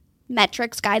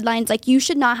metrics, guidelines, like you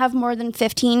should not have more than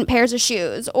 15 pairs of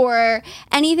shoes or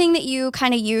anything that you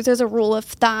kind of use as a rule of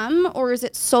thumb, or is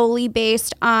it solely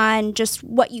based on just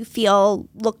what you feel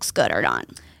looks good or not?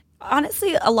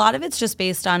 Honestly, a lot of it's just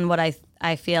based on what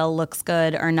I feel looks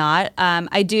good or not.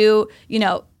 I do, you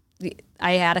know,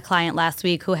 I had a client last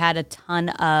week who had a ton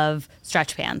of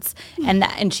stretch pants,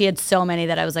 and she had so many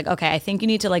that I was like, okay, I think you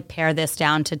need to like pare this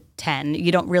down to 10.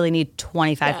 You don't really need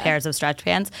 25 pairs of stretch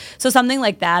pants. So something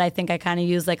like that, I think I kind of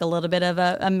use like a little bit of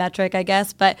a metric, I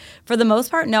guess. But for the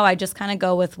most part, no, I just kind of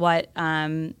go with what,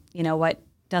 what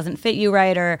doesn't fit you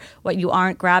right or what you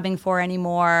aren't grabbing for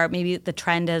anymore. Maybe the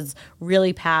trend has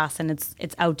really passed and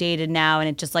it's outdated now and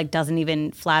it just like doesn't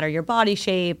even flatter your body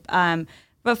shape.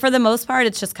 But for the most part,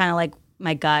 it's just kind of like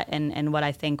my gut and what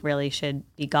I think really should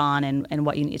be gone and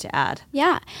what you need to add.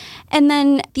 Yeah. And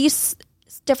then these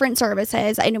different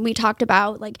services, I know we talked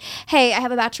about like, hey, I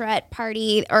have a bachelorette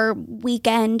party or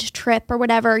weekend trip or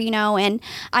whatever, and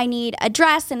I need a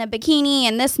dress and a bikini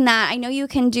and this and that. I know you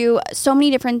can do so many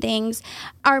different things.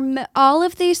 Are all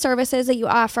of these services that you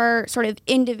offer sort of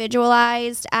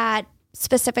individualized at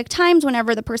specific times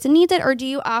whenever the person needs it, or do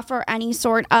you offer any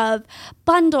sort of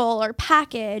bundle or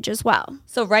package as well?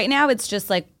 So right now it's just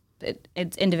like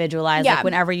it's individualized, like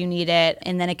whenever you need it,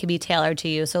 and then it can be tailored to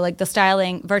you. So like the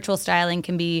styling, virtual styling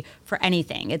can be for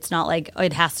anything. It's not like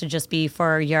it has to just be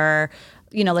for your,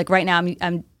 like right now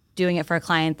I'm doing it for a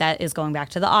client that is going back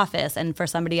to the office, and for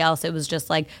somebody else it was just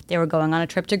like they were going on a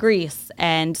trip to Greece.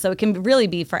 And so it can really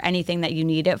be for anything that you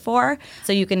need it for,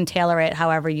 so you can tailor it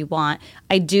however you want.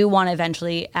 I do want to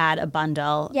eventually add a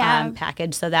bundle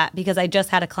package, so that because I just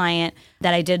had a client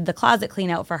that I did the closet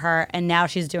clean out for her, and now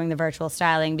she's doing the virtual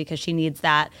styling because she needs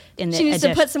that in the she needs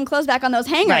to put some clothes back on those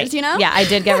hangers, right. Yeah, I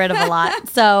did get rid of a lot.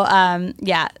 So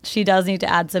she does need to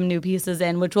add some new pieces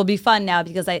in, which will be fun now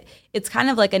because it's kind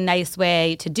of like a nice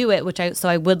way to do it, so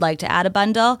I would like to add a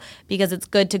bundle because it's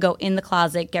good to go in the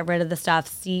closet, get rid of the stuff,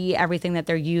 see everything that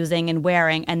they're using and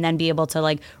wearing, and then be able to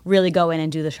like really go in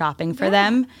and do the shopping for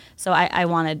them. So I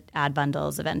want to add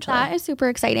bundles eventually. That is super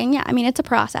exciting. Yeah, I mean, it's a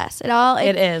process.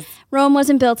 It is. Rome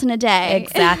wasn't built in a day.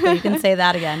 Exactly. You can say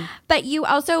that again. But you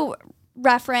also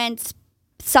reference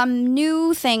some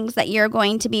new things that you're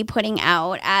going to be putting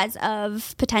out as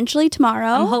of potentially tomorrow.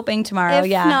 I'm hoping tomorrow,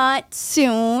 if not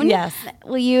soon. Yes.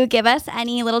 Will you give us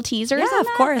any little teasers? Yeah, of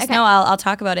course. Okay. No, I'll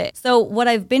talk about it. So what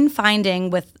I've been finding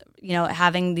with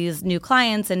having these new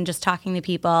clients and just talking to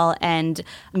people and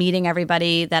meeting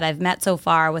everybody that I've met so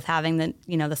far with having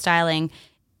the styling,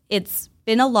 it's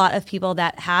been a lot of people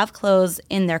that have clothes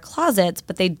in their closets,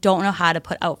 but they don't know how to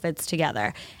put outfits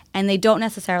together. And they don't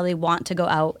necessarily want to go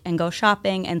out and go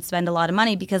shopping and spend a lot of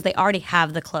money because they already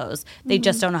have the clothes. They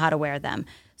just don't know how to wear them.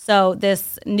 So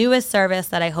this newest service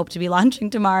that I hope to be launching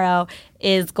tomorrow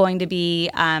is going to be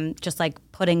just like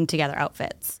putting together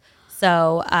outfits.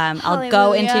 So I'll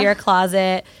go into your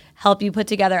closet, help you put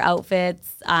together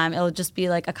outfits. It'll just be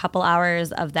like a couple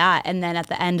hours of that. And then at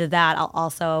the end of that, I'll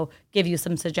also give you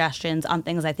some suggestions on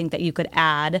things I think that you could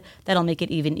add that'll make it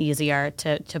even easier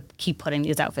to keep putting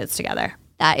these outfits together.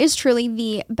 That is truly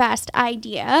the best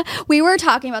idea. We were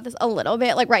talking about this a little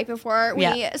bit, like right before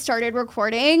we started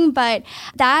recording, but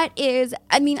that is,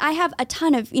 I mean, I have a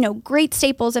ton of, great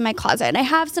staples in my closet, and I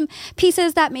have some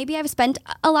pieces that maybe I've spent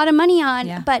a lot of money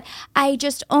on, but I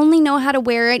just only know how to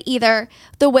wear it either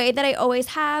the way that I always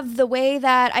have, the way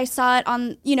that I saw it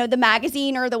on, the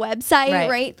magazine or the website,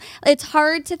 right? It's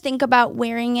hard to think about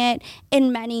wearing it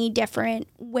in many different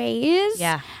ways.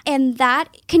 Yeah. And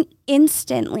that can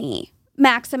instantly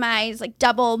maximize, like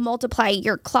double, multiply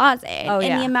your closet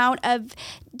and the amount of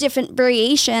different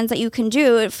variations that you can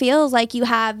do. It feels like you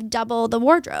have double the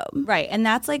wardrobe. Right. And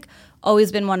that's like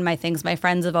always been one of my things. My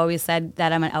friends have always said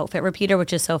that I'm an outfit repeater,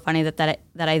 which is so funny that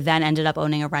I then ended up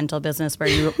owning a rental business where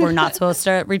you were not supposed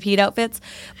to repeat outfits.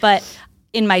 But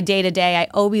in my day-to-day, I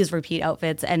always repeat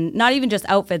outfits, and not even just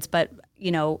outfits, but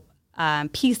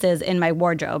pieces in my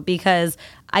wardrobe because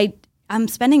I'm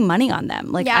spending money on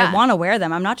them. Like, I want to wear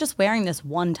them. I'm not just wearing this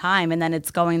one time and then it's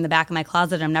going in the back of my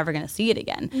closet and I'm never going to see it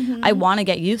again. Mm-hmm. I want to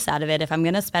get use out of it. If I'm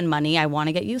going to spend money, I want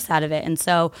to get use out of it. And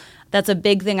so that's a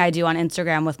big thing I do on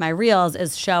Instagram with my reels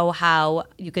is show how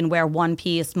you can wear one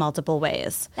piece multiple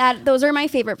ways. Those are my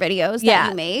favorite videos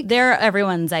that you make. They're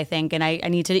everyone's, I think, and I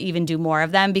need to even do more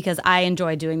of them because I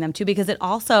enjoy doing them too, because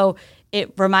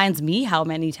it reminds me how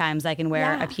many times I can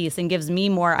wear a piece and gives me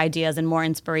more ideas and more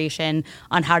inspiration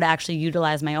on how to actually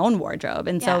utilize my own wardrobe.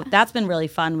 And so that's been really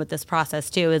fun with this process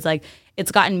too, is like it's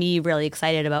gotten me really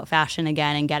excited about fashion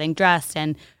again and getting dressed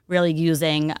and really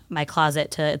using my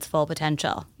closet to its full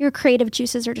potential. Your creative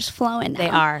juices are just flowing now. They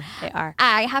are.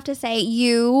 I have to say,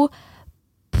 you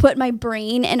put my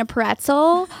brain in a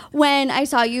pretzel when I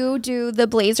saw you do the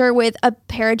blazer with a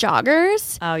pair of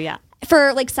joggers. Oh, yeah.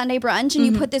 For like Sunday brunch, and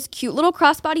you put this cute little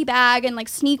crossbody bag and like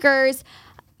sneakers.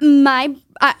 I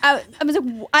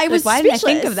was why speechless. didn't I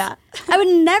think of that? I would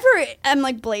never, I'm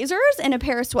like blazers and a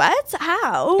pair of sweats.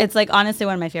 How? It's like honestly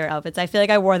one of my favorite outfits. I feel like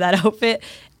I wore that outfit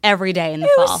every day in the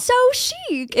fall. It was so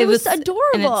chic. It was adorable.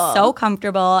 And it's so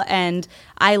comfortable. And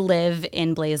I live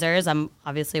in blazers. I'm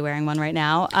obviously wearing one right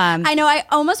now. I know. I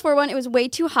almost wore one. It was way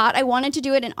too hot. I wanted to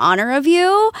do it in honor of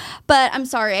you, but I'm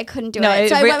sorry. I couldn't do it.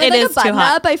 So I went with like a button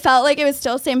up. I felt like it was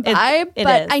still same vibe,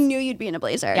 but I knew you'd be in a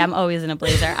blazer. Yeah, I'm always in a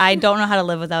blazer. I don't know how to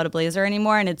live without a blazer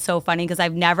anymore. And it's so funny because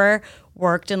I've never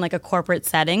worked in like a corporate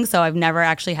setting. So I've never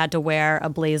actually had to wear a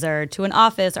blazer to an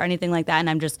office or anything like that. And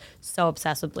I'm just so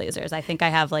obsessed with blazers. I think I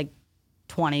have like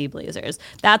 20 blazers.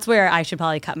 That's where I should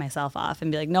probably cut myself off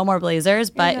and be like, no more blazers,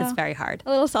 but it's very hard. A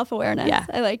little self-awareness. Yeah.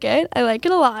 I like it. I like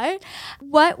it a lot.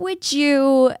 What would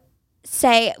you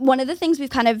say, one of the things we've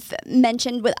kind of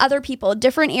mentioned with other people,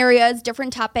 different areas,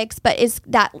 different topics, but is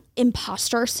that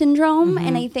imposter syndrome.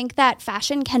 And I think that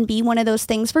fashion can be one of those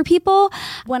things for people.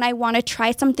 When I want to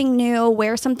try something new,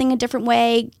 wear something a different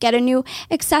way, get a new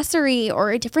accessory or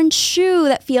a different shoe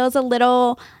that feels a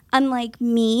little unlike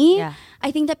me,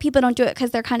 I think that people don't do it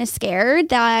because they're kind of scared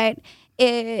that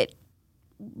it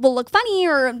will look funny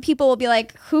or people will be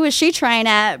like, who is she trying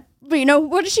at? You know,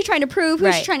 what is she trying to prove?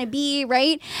 Who's she trying to be,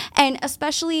 right? And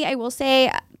especially, I will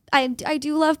say, I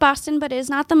do love Boston, but it is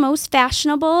not the most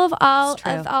fashionable of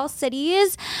all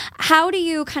cities. How do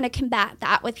you kind of combat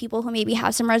that with people who maybe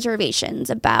have some reservations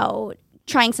about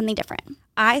trying something different?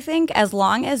 I think as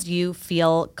long as you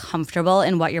feel comfortable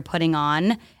in what you're putting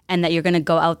on and that you're going to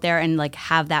go out there and like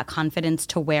have that confidence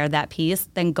to wear that piece,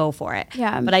 then go for it.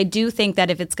 Yeah. But I do think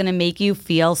that if it's going to make you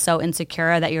feel so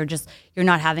insecure that you're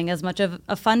not having as much of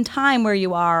a fun time where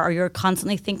you are, or you're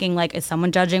constantly thinking like, is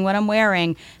someone judging what I'm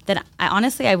wearing? Then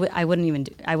I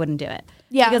wouldn't do it.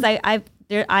 Yeah. Because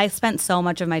I spent so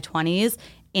much of my 20s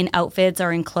in outfits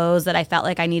or in clothes that I felt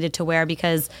like I needed to wear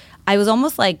because I was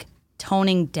almost like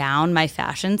toning down my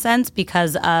fashion sense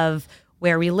because of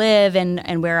where we live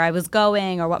and where I was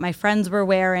going or what my friends were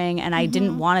wearing, and I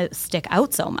didn't want to stick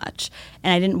out so much,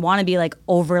 and I didn't want to be like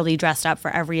overly dressed up for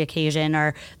every occasion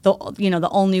or the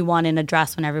only one in a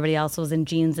dress when everybody else was in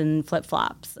jeans and flip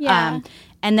flops. Yeah.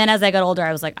 And then as I got older,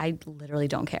 I was like, I literally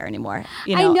don't care anymore.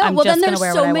 I know. I'm well, just then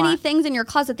there's so many want. things in your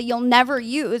closet that you'll never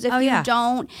use if you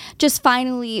don't just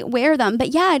finally wear them. But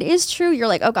yeah, it is true. You're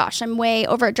like, oh gosh, I'm way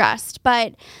overdressed.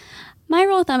 But my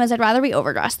rule of thumb is I'd rather be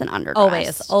overdressed than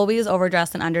underdressed. Always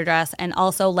overdressed and underdressed. And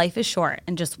also life is short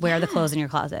and just wear the clothes in your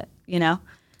closet, you know?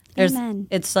 Amen.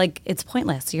 It's like, it's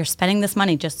pointless. You're spending this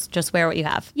money, just wear what you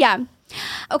have. Yeah.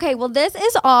 Okay, well, this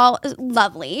is all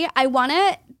lovely. I want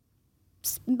to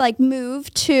like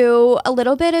move to a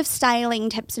little bit of styling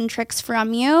tips and tricks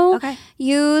from you. Okay.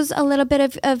 Use a little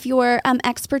bit of your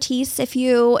expertise if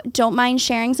you don't mind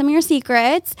sharing some of your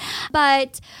secrets.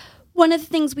 But one of the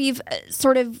things we've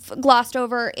sort of glossed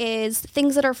over is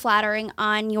things that are flattering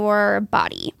on your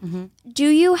body. Do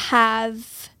you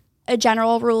have a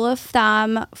general rule of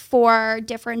thumb for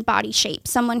different body shapes?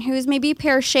 Someone who's maybe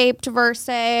pear-shaped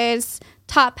versus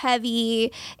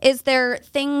top-heavy. Is there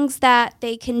things that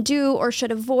they can do or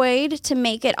should avoid to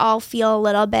make it all feel a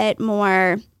little bit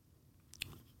more...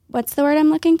 What's the word I'm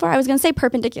looking for? I was going to say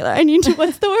perpendicular.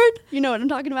 What's the word? You know what I'm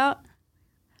talking about?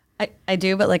 I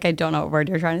do, but like I don't know what word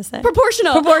you're trying to say.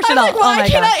 Proportional. I'm like, why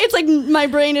can't I? It's like my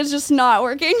brain is just not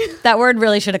working. That word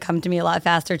really should have come to me a lot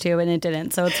faster too, and it didn't.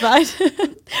 So it's fine.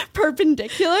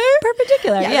 Perpendicular.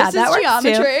 Yeah, that works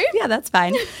geometry. too. Yeah, that's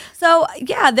fine. So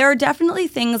yeah, there are definitely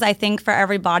things I think for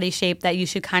every body shape that you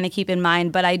should kind of keep in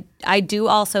mind. But I do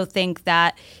also think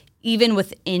that even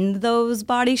within those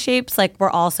body shapes, like we're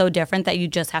all so different that you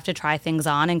just have to try things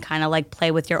on and kind of like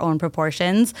play with your own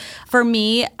proportions. For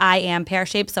me, I am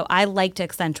pear-shaped, so I like to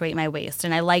accentuate my waist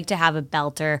and I like to have a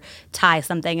belt or tie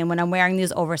something. And when I'm wearing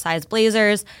these oversized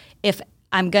blazers, if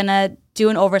I'm gonna do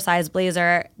an oversized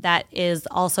blazer that is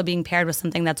also being paired with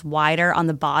something that's wider on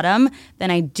the bottom,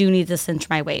 then I do need to cinch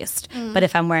my waist. But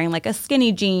if I'm wearing like a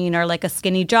skinny jean or like a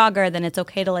skinny jogger, then it's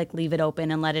okay to like leave it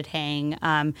open and let it hang.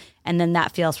 And then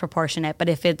that feels proportionate. But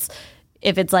if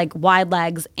it's like wide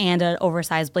legs and an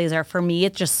oversized blazer, for me,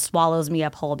 it just swallows me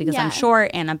up whole because I'm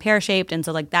short and I'm pear-shaped. And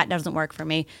so like that doesn't work for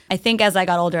me. I think as I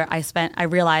got older, I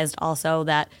realized also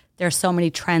that there's so many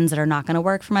trends that are not going to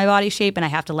work for my body shape and I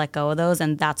have to let go of those,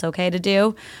 and that's okay to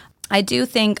do. I do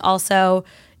think also,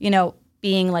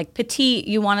 being like petite,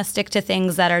 you want to stick to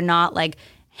things that are not like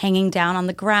hanging down on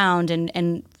the ground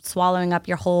and swallowing up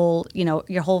your whole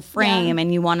frame,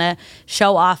 and you want to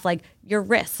show off like your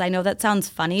wrists. I know that sounds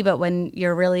funny, but when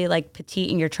you're really like petite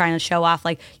and you're trying to show off,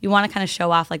 like you want to kind of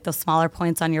show off like the smaller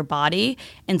points on your body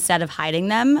instead of hiding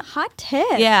them. Hot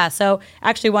tip. Yeah. So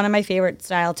actually one of my favorite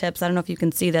style tips, I don't know if you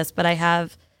can see this, but I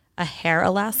have a hair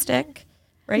elastic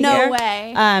right No here.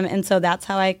 way. And so that's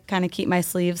how I kind of keep my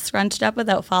sleeves scrunched up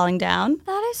without falling down.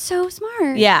 That is so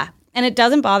smart. Yeah. And it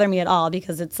doesn't bother me at all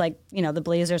because it's like, the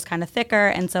blazer's kind of thicker.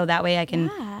 And so that way I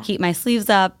can keep my sleeves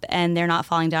up and they're not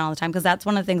falling down all the time. Because that's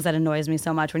one of the things that annoys me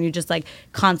so much when you just like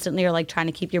constantly are like trying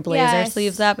to keep your blazer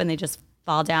sleeves up and they just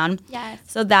fall down. Yes.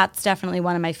 So that's definitely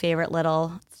one of my favorite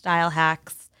little style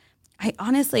hacks.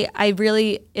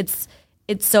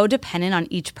 It's so dependent on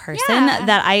each person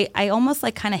that I almost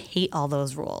like kind of hate all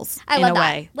those rules in a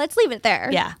way. Let's leave it there.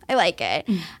 Yeah. I like it.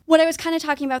 What I was kind of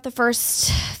talking about the first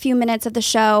few minutes of the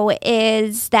show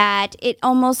is that it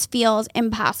almost feels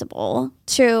impossible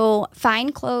to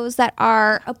find clothes that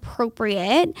are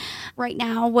appropriate. Right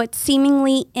now, what's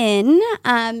seemingly in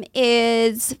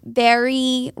is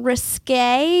very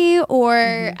risque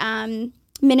or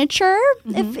miniature,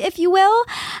 if you will.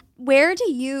 Where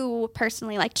do you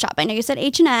personally like to shop? I know you said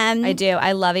H&M. I do.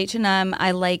 I love H&M. I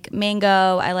like Mango.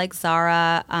 I like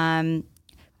Zara.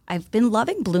 I've been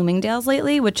loving Bloomingdale's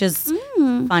lately, which is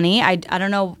funny. I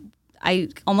don't know. I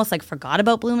almost like forgot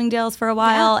about Bloomingdale's for a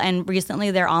while, and recently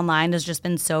their online has just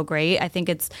been so great. I think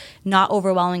it's not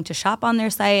overwhelming to shop on their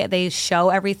site. They show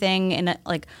everything in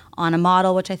on a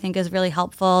model, which I think is really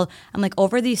helpful. I'm like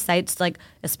over these sites, like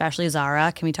especially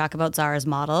Zara. Can we talk about Zara's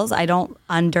models? I don't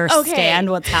understand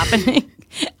what's happening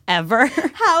ever.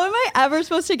 How am I ever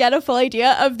supposed to get a full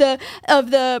idea of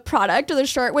the product or the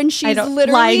shirt when she's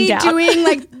literally doing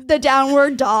like the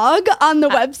downward dog on the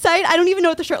website? I don't even know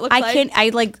what the shirt looks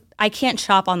like. I can't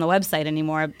shop on the website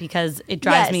anymore because it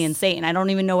drives me insane. I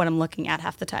don't even know what I'm looking at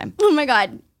half the time. Oh my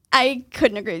God. I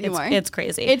couldn't agree with you more. It's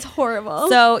crazy. It's horrible.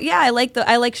 So yeah, I like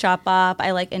Shopbop.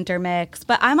 I like Intermix,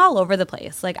 but I'm all over the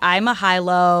place. Like I'm a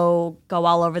high-low, go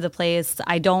all over the place.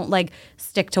 I don't like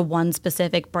stick to one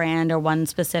specific brand or one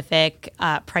specific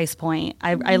price point.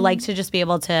 I like to just be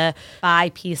able to buy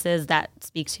pieces that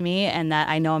speak to me and that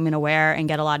I know I'm going to wear and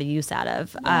get a lot of use out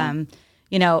of.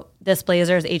 Yeah. This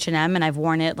blazer is H&M and I've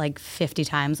worn it like 50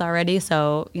 times already.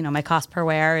 So, my cost per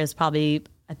wear is probably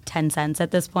 10 cents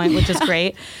at this point, which is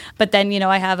great. But then,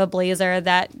 I have a blazer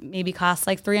that maybe costs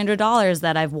like $300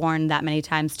 that I've worn that many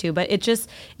times too. But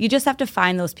you just have to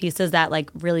find those pieces that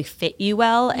like really fit you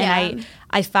well. And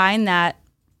I find that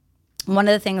one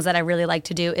of the things that I really like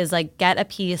to do is like get a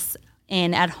piece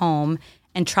in at home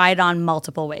and try it on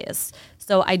multiple ways.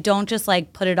 So I don't just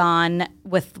like put it on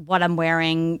with what I'm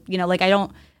wearing,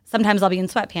 sometimes I'll be in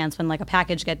sweatpants when like a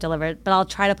package get delivered, but I'll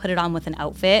try to put it on with an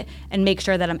outfit and make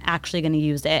sure that I'm actually going to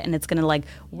use it and it's going to like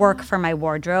work for my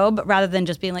wardrobe rather than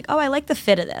just being like, oh, I like the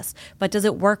fit of this, but does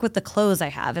it work with the clothes I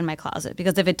have in my closet?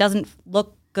 Because if it doesn't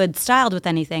look good styled with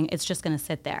anything, it's just going to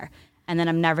sit there and then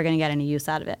I'm never going to get any use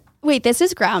out of it. Wait, this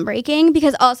is groundbreaking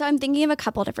because also I'm thinking of a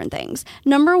couple different things.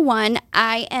 Number one,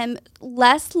 I am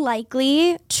less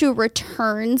likely to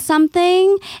return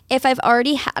something if I've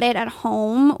already had it at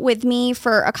home with me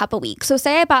for a couple weeks. So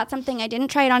say I bought something, I didn't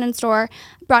try it on in store,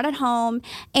 brought it home,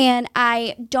 and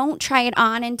I don't try it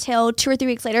on until 2 or 3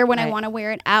 weeks later when I want to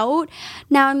wear it out.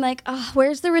 Now I'm like, oh,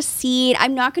 where's the receipt?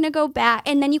 I'm not going to go back.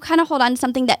 And then you kind of hold on to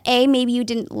something that A, maybe you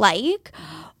didn't like,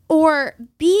 or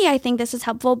B, I think this is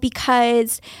helpful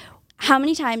because how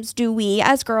many times do we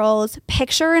as girls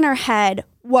picture in our head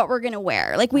what we're going to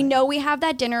wear? Like we know we have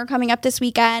that dinner coming up this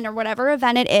weekend or whatever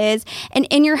event it is. And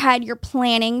in your head, you're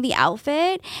planning the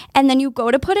outfit and then you go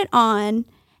to put it on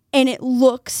and it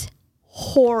looks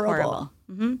horrible.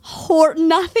 Mm-hmm.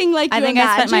 Nothing like you I think imagine.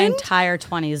 I spent my entire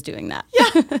 20s doing that.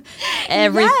 Yeah.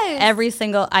 Every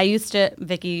single,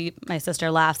 Vicky, my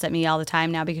sister, laughs at me all the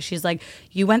time now because she's like,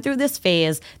 you went through this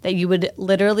phase that you would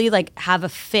literally like have a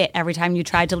fit every time you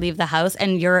tried to leave the house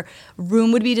and your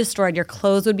room would be destroyed, your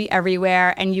clothes would be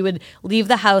everywhere and you would leave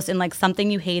the house in like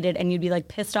something you hated and you'd be like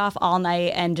pissed off all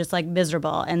night and just like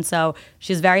miserable. And so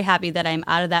she's very happy that I'm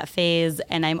out of that phase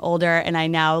and I'm older and I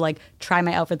now like try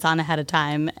my outfits on ahead of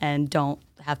time and don't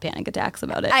have panic attacks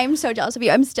about it. I'm so jealous of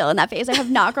you. I'm still in that phase. I have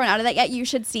not grown out of that yet. You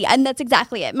should see. And that's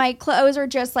exactly it. My clothes are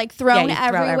just like thrown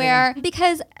everywhere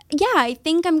because I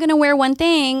think I'm going to wear one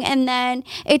thing and then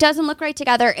it doesn't look right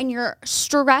together and you're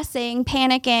stressing,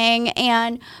 panicking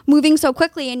and moving so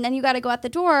quickly and then you got to go out the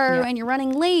door and you're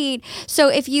running late. So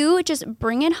if you just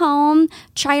bring it home,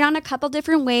 try it on a couple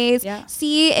different ways,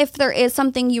 see if there is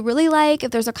something you really like, if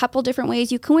there's a couple different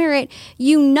ways you can wear it,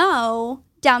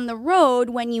 down the road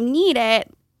when you need it,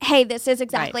 hey, this is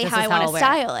exactly how I want to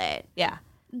style it. Yeah.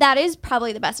 That is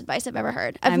probably the best advice I've ever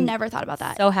heard. I've never thought about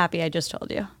that. So happy I just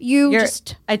told you.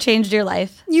 I changed your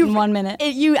life in 1 minute.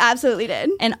 You absolutely did.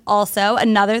 And also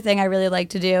another thing I really like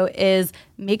to do is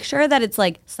make sure that it's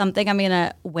like something I'm going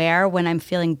to wear when I'm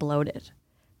feeling bloated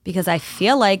because I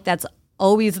feel like that's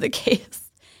always the case.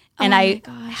 And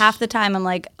gosh. half the time I'm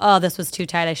like, oh, this was too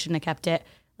tight. I shouldn't have kept it.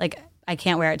 Like, I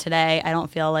can't wear it today. I don't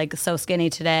feel like so skinny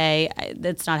today.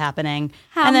 It's not happening.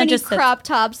 How and then many crop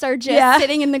tops are just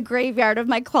sitting in the graveyard of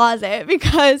my closet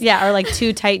because... Yeah, or like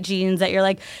too tight jeans that you're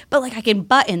like, but like I can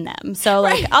button them. So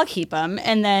like I'll keep them.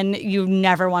 And then you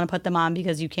never want to put them on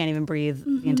because you can't even breathe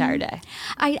the entire day.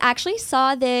 I actually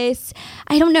saw this,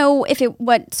 I don't know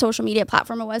what social media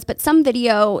platform it was, but some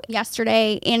video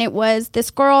yesterday, and it was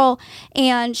this girl,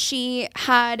 and she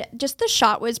had just the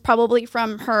shot was probably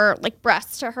from her like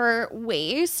breast to her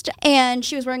waist, and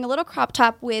she was wearing a little crop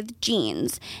top with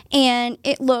jeans, and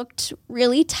it looked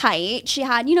really tight. She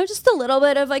had, just a little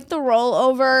bit of like the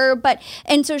rollover,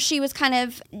 and so she was kind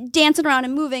of dancing around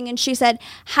and moving, and she said,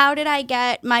 how did I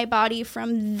get my body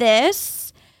from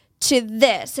this to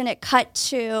this? And it cut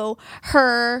to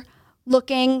her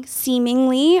looking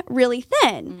seemingly really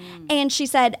thin. And she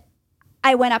said,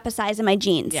 I went up a size in my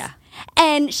jeans. Yeah.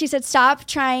 And she said, stop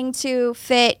trying to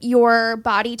fit your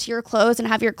body to your clothes and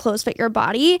have your clothes fit your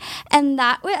body. And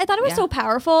I thought it was so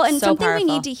powerful and something we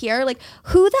need to hear. Like,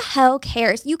 who the hell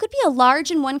cares? You could be a large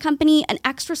in one company, an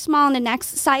extra small in the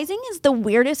next. Sizing is the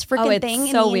weirdest freaking thing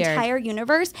in the entire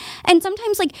universe. And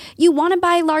sometimes, like, you want to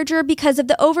buy larger because of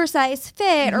the oversized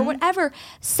fit or whatever.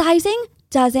 Sizing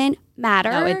doesn't matter.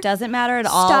 No, it doesn't matter at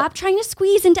all. Stop trying to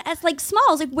squeeze into like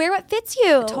smalls. Like, wear what fits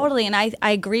you. Totally. And I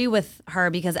agree with her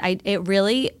because it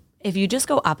really, if you just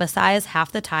go up a size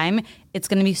half the time, it's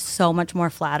going to be so much more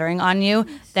flattering on you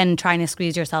than trying to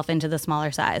squeeze yourself into the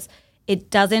smaller size.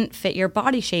 It doesn't fit your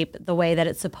body shape the way that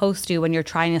it's supposed to when you're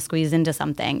trying to squeeze into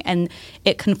something. And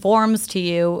it conforms to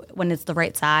you when it's the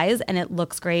right size and it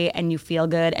looks great and you feel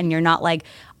good and you're not like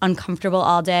uncomfortable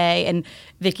all day. And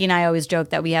Vicky and I always joke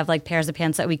that we have like pairs of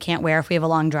pants that we can't wear if we have a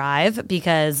long drive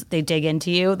because they dig into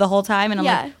you the whole time. And I'm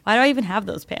like, why do I even have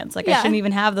those pants? Like I shouldn't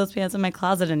even have those pants in my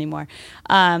closet anymore.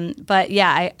 But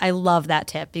yeah, I love that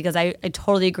tip because I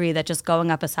totally agree that just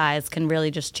going up a size can really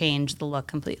just change the look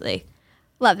completely.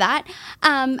 Love that.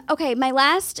 Okay, my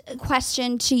last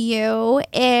question to you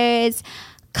is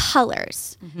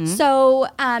colors. So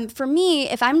for me,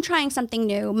 if I'm trying something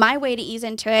new, my way to ease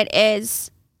into it is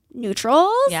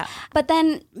neutrals. Yeah. But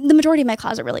then the majority of my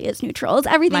closet really is neutrals.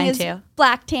 Everything Mine is too.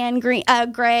 Black, tan, green,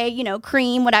 gray,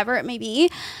 cream, whatever it may be.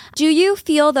 Do you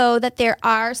feel though that there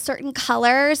are certain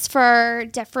colors for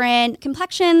different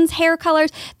complexions, hair colors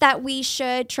that we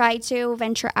should try to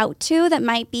venture out to that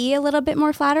might be a little bit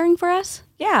more flattering for us?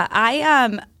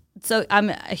 Yeah, so I'm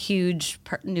a huge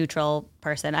neutral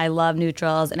person. I love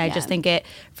neutrals, and I just think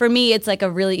for me, it's like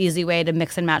a really easy way to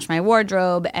mix and match my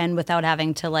wardrobe, and without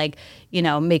having to like,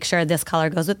 make sure this color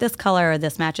goes with this color or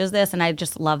this matches this. And I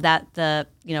just love that the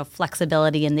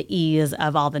flexibility and the ease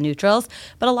of all the neutrals.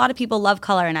 But a lot of people love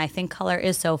color, and I think color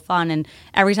is so fun. And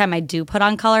every time I do put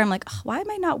on color, I'm like, oh, why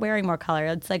am I not wearing more color?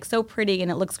 It's like so pretty,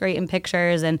 and it looks great in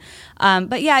pictures. And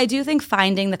but yeah, I do think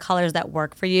finding the colors that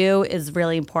work for you is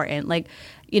really important. Like,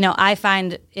 I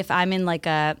find if I'm in like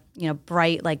a,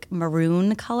 bright like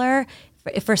maroon color,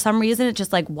 if for some reason it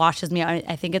just like washes me out.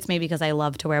 I think it's maybe because I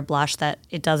love to wear blush that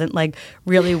it doesn't like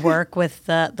really work with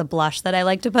the blush that I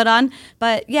like to put on.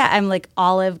 But yeah, I'm like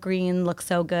olive green looks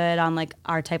so good on like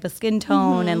our type of skin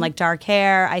tone and like dark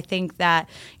hair. I think that,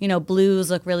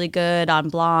 blues look really good on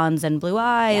blondes and blue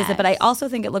eyes. But I also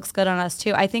think it looks good on us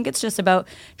too. I think it's just about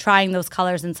trying those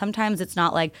colors. And sometimes it's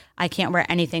not like I can't wear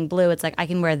anything blue. It's like I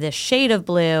can wear this shade of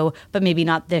blue, but maybe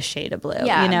not this shade of blue,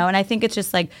 And I think it's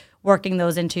just like working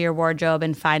those into your wardrobe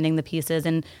and finding the pieces.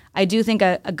 And I do think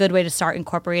a good way to start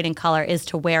incorporating color is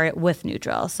to wear it with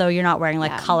neutral. So you're not wearing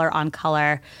like color on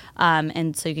color.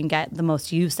 And so you can get the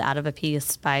most use out of a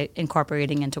piece by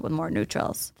incorporating into more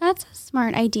neutrals. That's a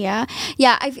smart idea.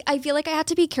 Yeah, I feel like I have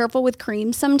to be careful with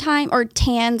creams sometime or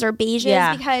tans or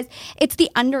beiges because it's the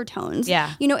undertones.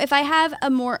 Yeah. If I have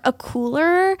a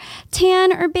cooler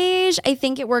tan or beige, I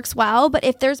think it works well. But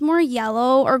if there's more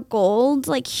yellow or gold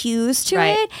like hues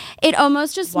to it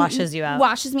almost just washes you out.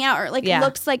 Washes me out or like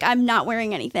looks like I'm not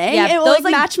wearing anything. Yeah, it will like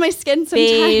match my skin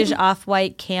sometimes. Beige,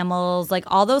 off-white, camels, like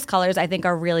all those colors I think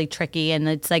are really tricky, and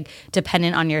it's like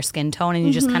dependent on your skin tone, and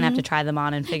you just kind of have to try them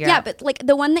on and figure out. Yeah, but like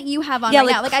the one that you have on right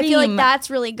now, like I feel like that's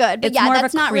really good. But it's more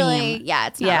that's of a not cream. really,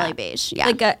 it's not really beige. Yeah.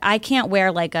 Like I can't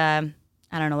wear like a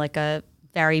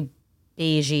very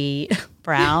beigey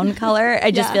brown color.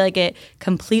 I just feel like it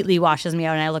completely washes me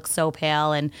out and I look so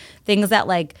pale, and things that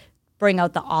like bring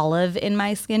out the olive in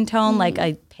my skin tone, like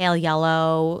a pale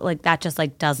yellow, like that just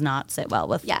like does not sit well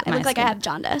with Yeah, it my looks like I skin. have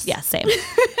jaundice. Yeah, same.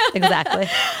 Exactly.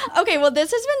 Okay, well,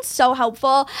 this has been so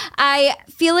helpful. I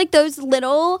feel like those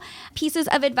little pieces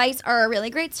of advice are a really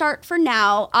great start for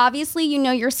now. Obviously, you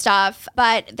know your stuff,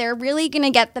 but they're really going to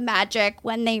get the magic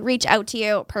when they reach out to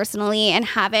you personally and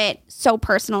have it so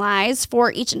personalized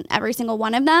for each and every single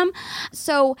one of them.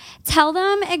 So tell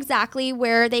them exactly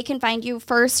where they can find you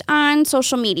first on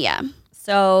social media.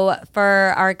 So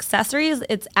for our accessories,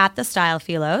 it's at the Style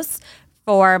Philos.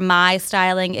 For my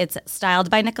styling, it's Styled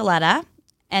by Nicoletta.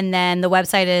 And then the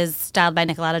website is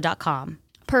styledbynicoletta.com.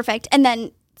 Perfect. And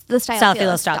then the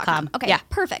stylephilos.com. Okay, Yeah.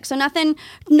 perfect. So nothing,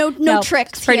 no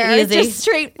tricks pretty here. easy. Just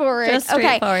straightforward. Just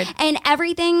straightforward. Okay. And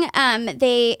everything,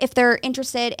 if they're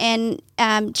interested in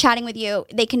chatting with you,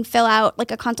 they can fill out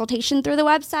like a consultation through the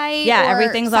website. Yeah, or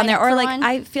everything's on sign there. up Or for like, one.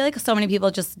 I feel like so many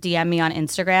people just DM me on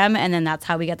Instagram, and then that's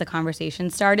how we get the conversation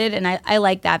started. And I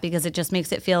like that because it just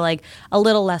makes it feel like a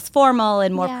little less formal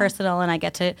and more personal, and I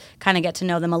get to kind of get to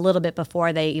know them a little bit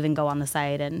before they even go on the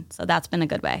site. And so that's been a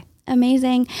good way.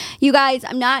 Amazing. You guys,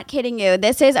 I'm not kidding you.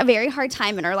 This is a very hard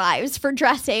time in our lives for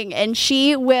dressing, and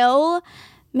she will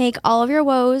make all of your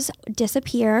woes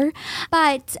disappear.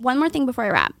 But one more thing before I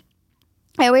wrap.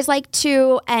 I always like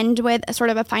to end with a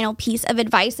sort of a final piece of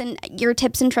advice, and your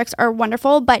tips and tricks are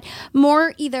wonderful, but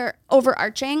more either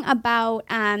overarching about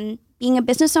being a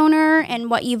business owner and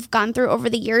what you've gone through over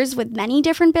the years with many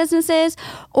different businesses,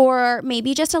 or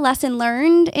maybe just a lesson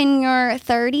learned in your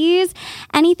 30s.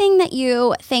 Anything that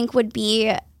you think would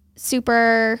be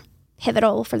super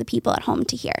pivotal for the people at home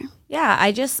to hear. Yeah,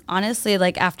 I just honestly,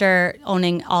 like after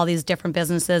owning all these different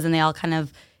businesses, and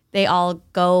they all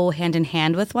go hand in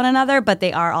hand with one another, but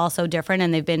they are also different,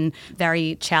 and they've been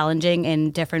very challenging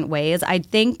in different ways. I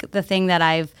think the thing that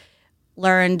I've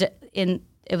learned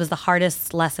it was the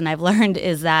hardest lesson I've learned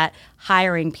is that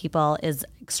hiring people is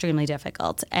extremely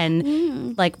difficult,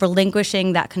 and like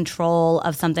relinquishing that control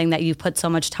of something that you've put so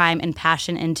much time and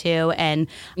passion into, and,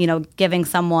 you know, giving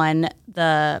someone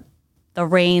the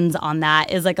reins on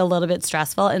that is like a little bit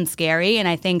stressful and scary. And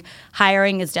I think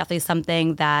hiring is definitely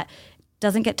something that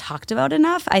doesn't get talked about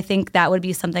enough. I think that would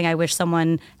be something I wish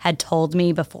someone had told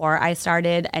me before I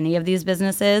started any of these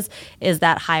businesses, is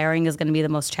that hiring is going to be the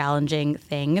most challenging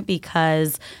thing,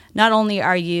 because not only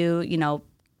are you,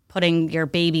 putting your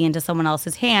baby into someone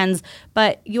else's hands,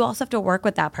 but you also have to work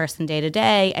with that person day to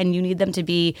day, and you need them to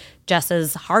be just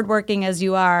as hardworking as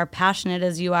you are, passionate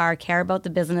as you are, care about the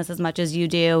business as much as you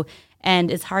do.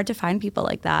 And it's hard to find people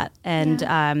like that. And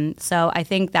so I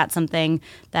think that's something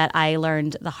that I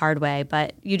learned the hard way.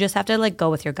 But you just have to like go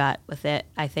with your gut with it,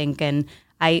 I think. And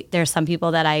there's some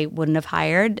people that I wouldn't have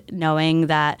hired knowing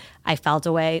that I felt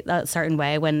a certain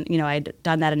way when, I'd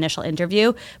done that initial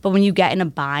interview. But when you get in a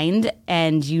bind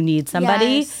and you need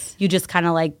somebody, you just kind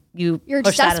of like, you're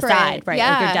push that aside, right?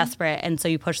 Yeah. Like you're desperate. And so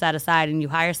you push that aside and you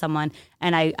hire someone.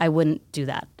 And I wouldn't do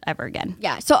that ever again.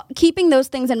 Yeah. So keeping those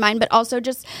things in mind, but also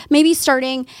just maybe start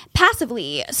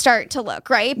to look,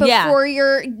 right? Before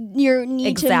you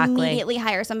need to immediately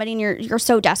hire somebody, and you're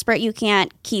so desperate you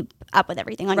can't keep up with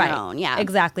everything on your own. Yeah.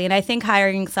 Exactly. And I think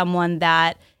hiring someone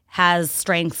that has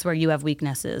strengths where you have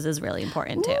weaknesses is really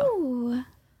important too. Ooh.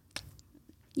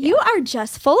 You are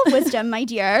just full of wisdom, my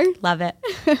dear. Love it.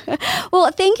 Well,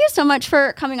 thank you so much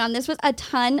for coming on. This was a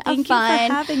ton of fun. Thank you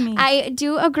for having me. I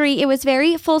do agree. It was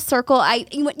very full circle.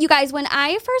 You guys, when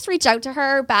I first reached out to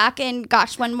her back in,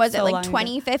 when was it? Like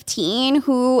 2015?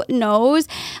 Who knows?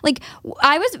 Like,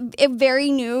 I was very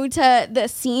new to the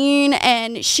scene,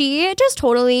 and she just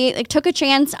totally like took a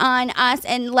chance on us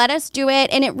and let us do it.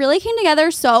 And it really came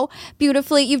together so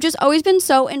beautifully. You've just always been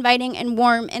so inviting and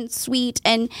warm and sweet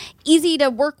and easy to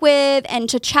work with and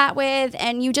to chat with,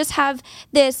 and you just have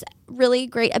this really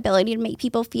great ability to make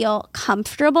people feel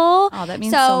comfortable. Oh, that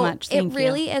means so much. Thank you. It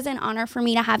really is an honor for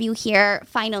me to have you here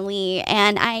finally,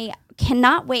 and I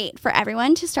cannot wait for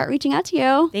everyone to start reaching out to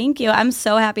you. Thank you. I'm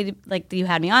so happy that you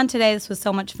had me on today. This was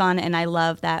so much fun, and I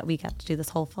love that we got to do this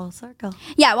whole full circle.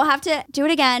 Yeah, we'll have to do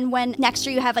it again when next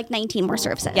year you have like 19 more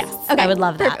services. Yes, okay, I would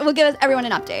love that. Perfect. We'll give everyone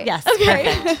an update. Yes,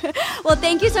 okay. perfect. Well,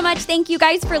 thank you so much. Thank you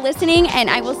guys for listening, and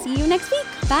I will see you next week.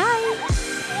 Bye.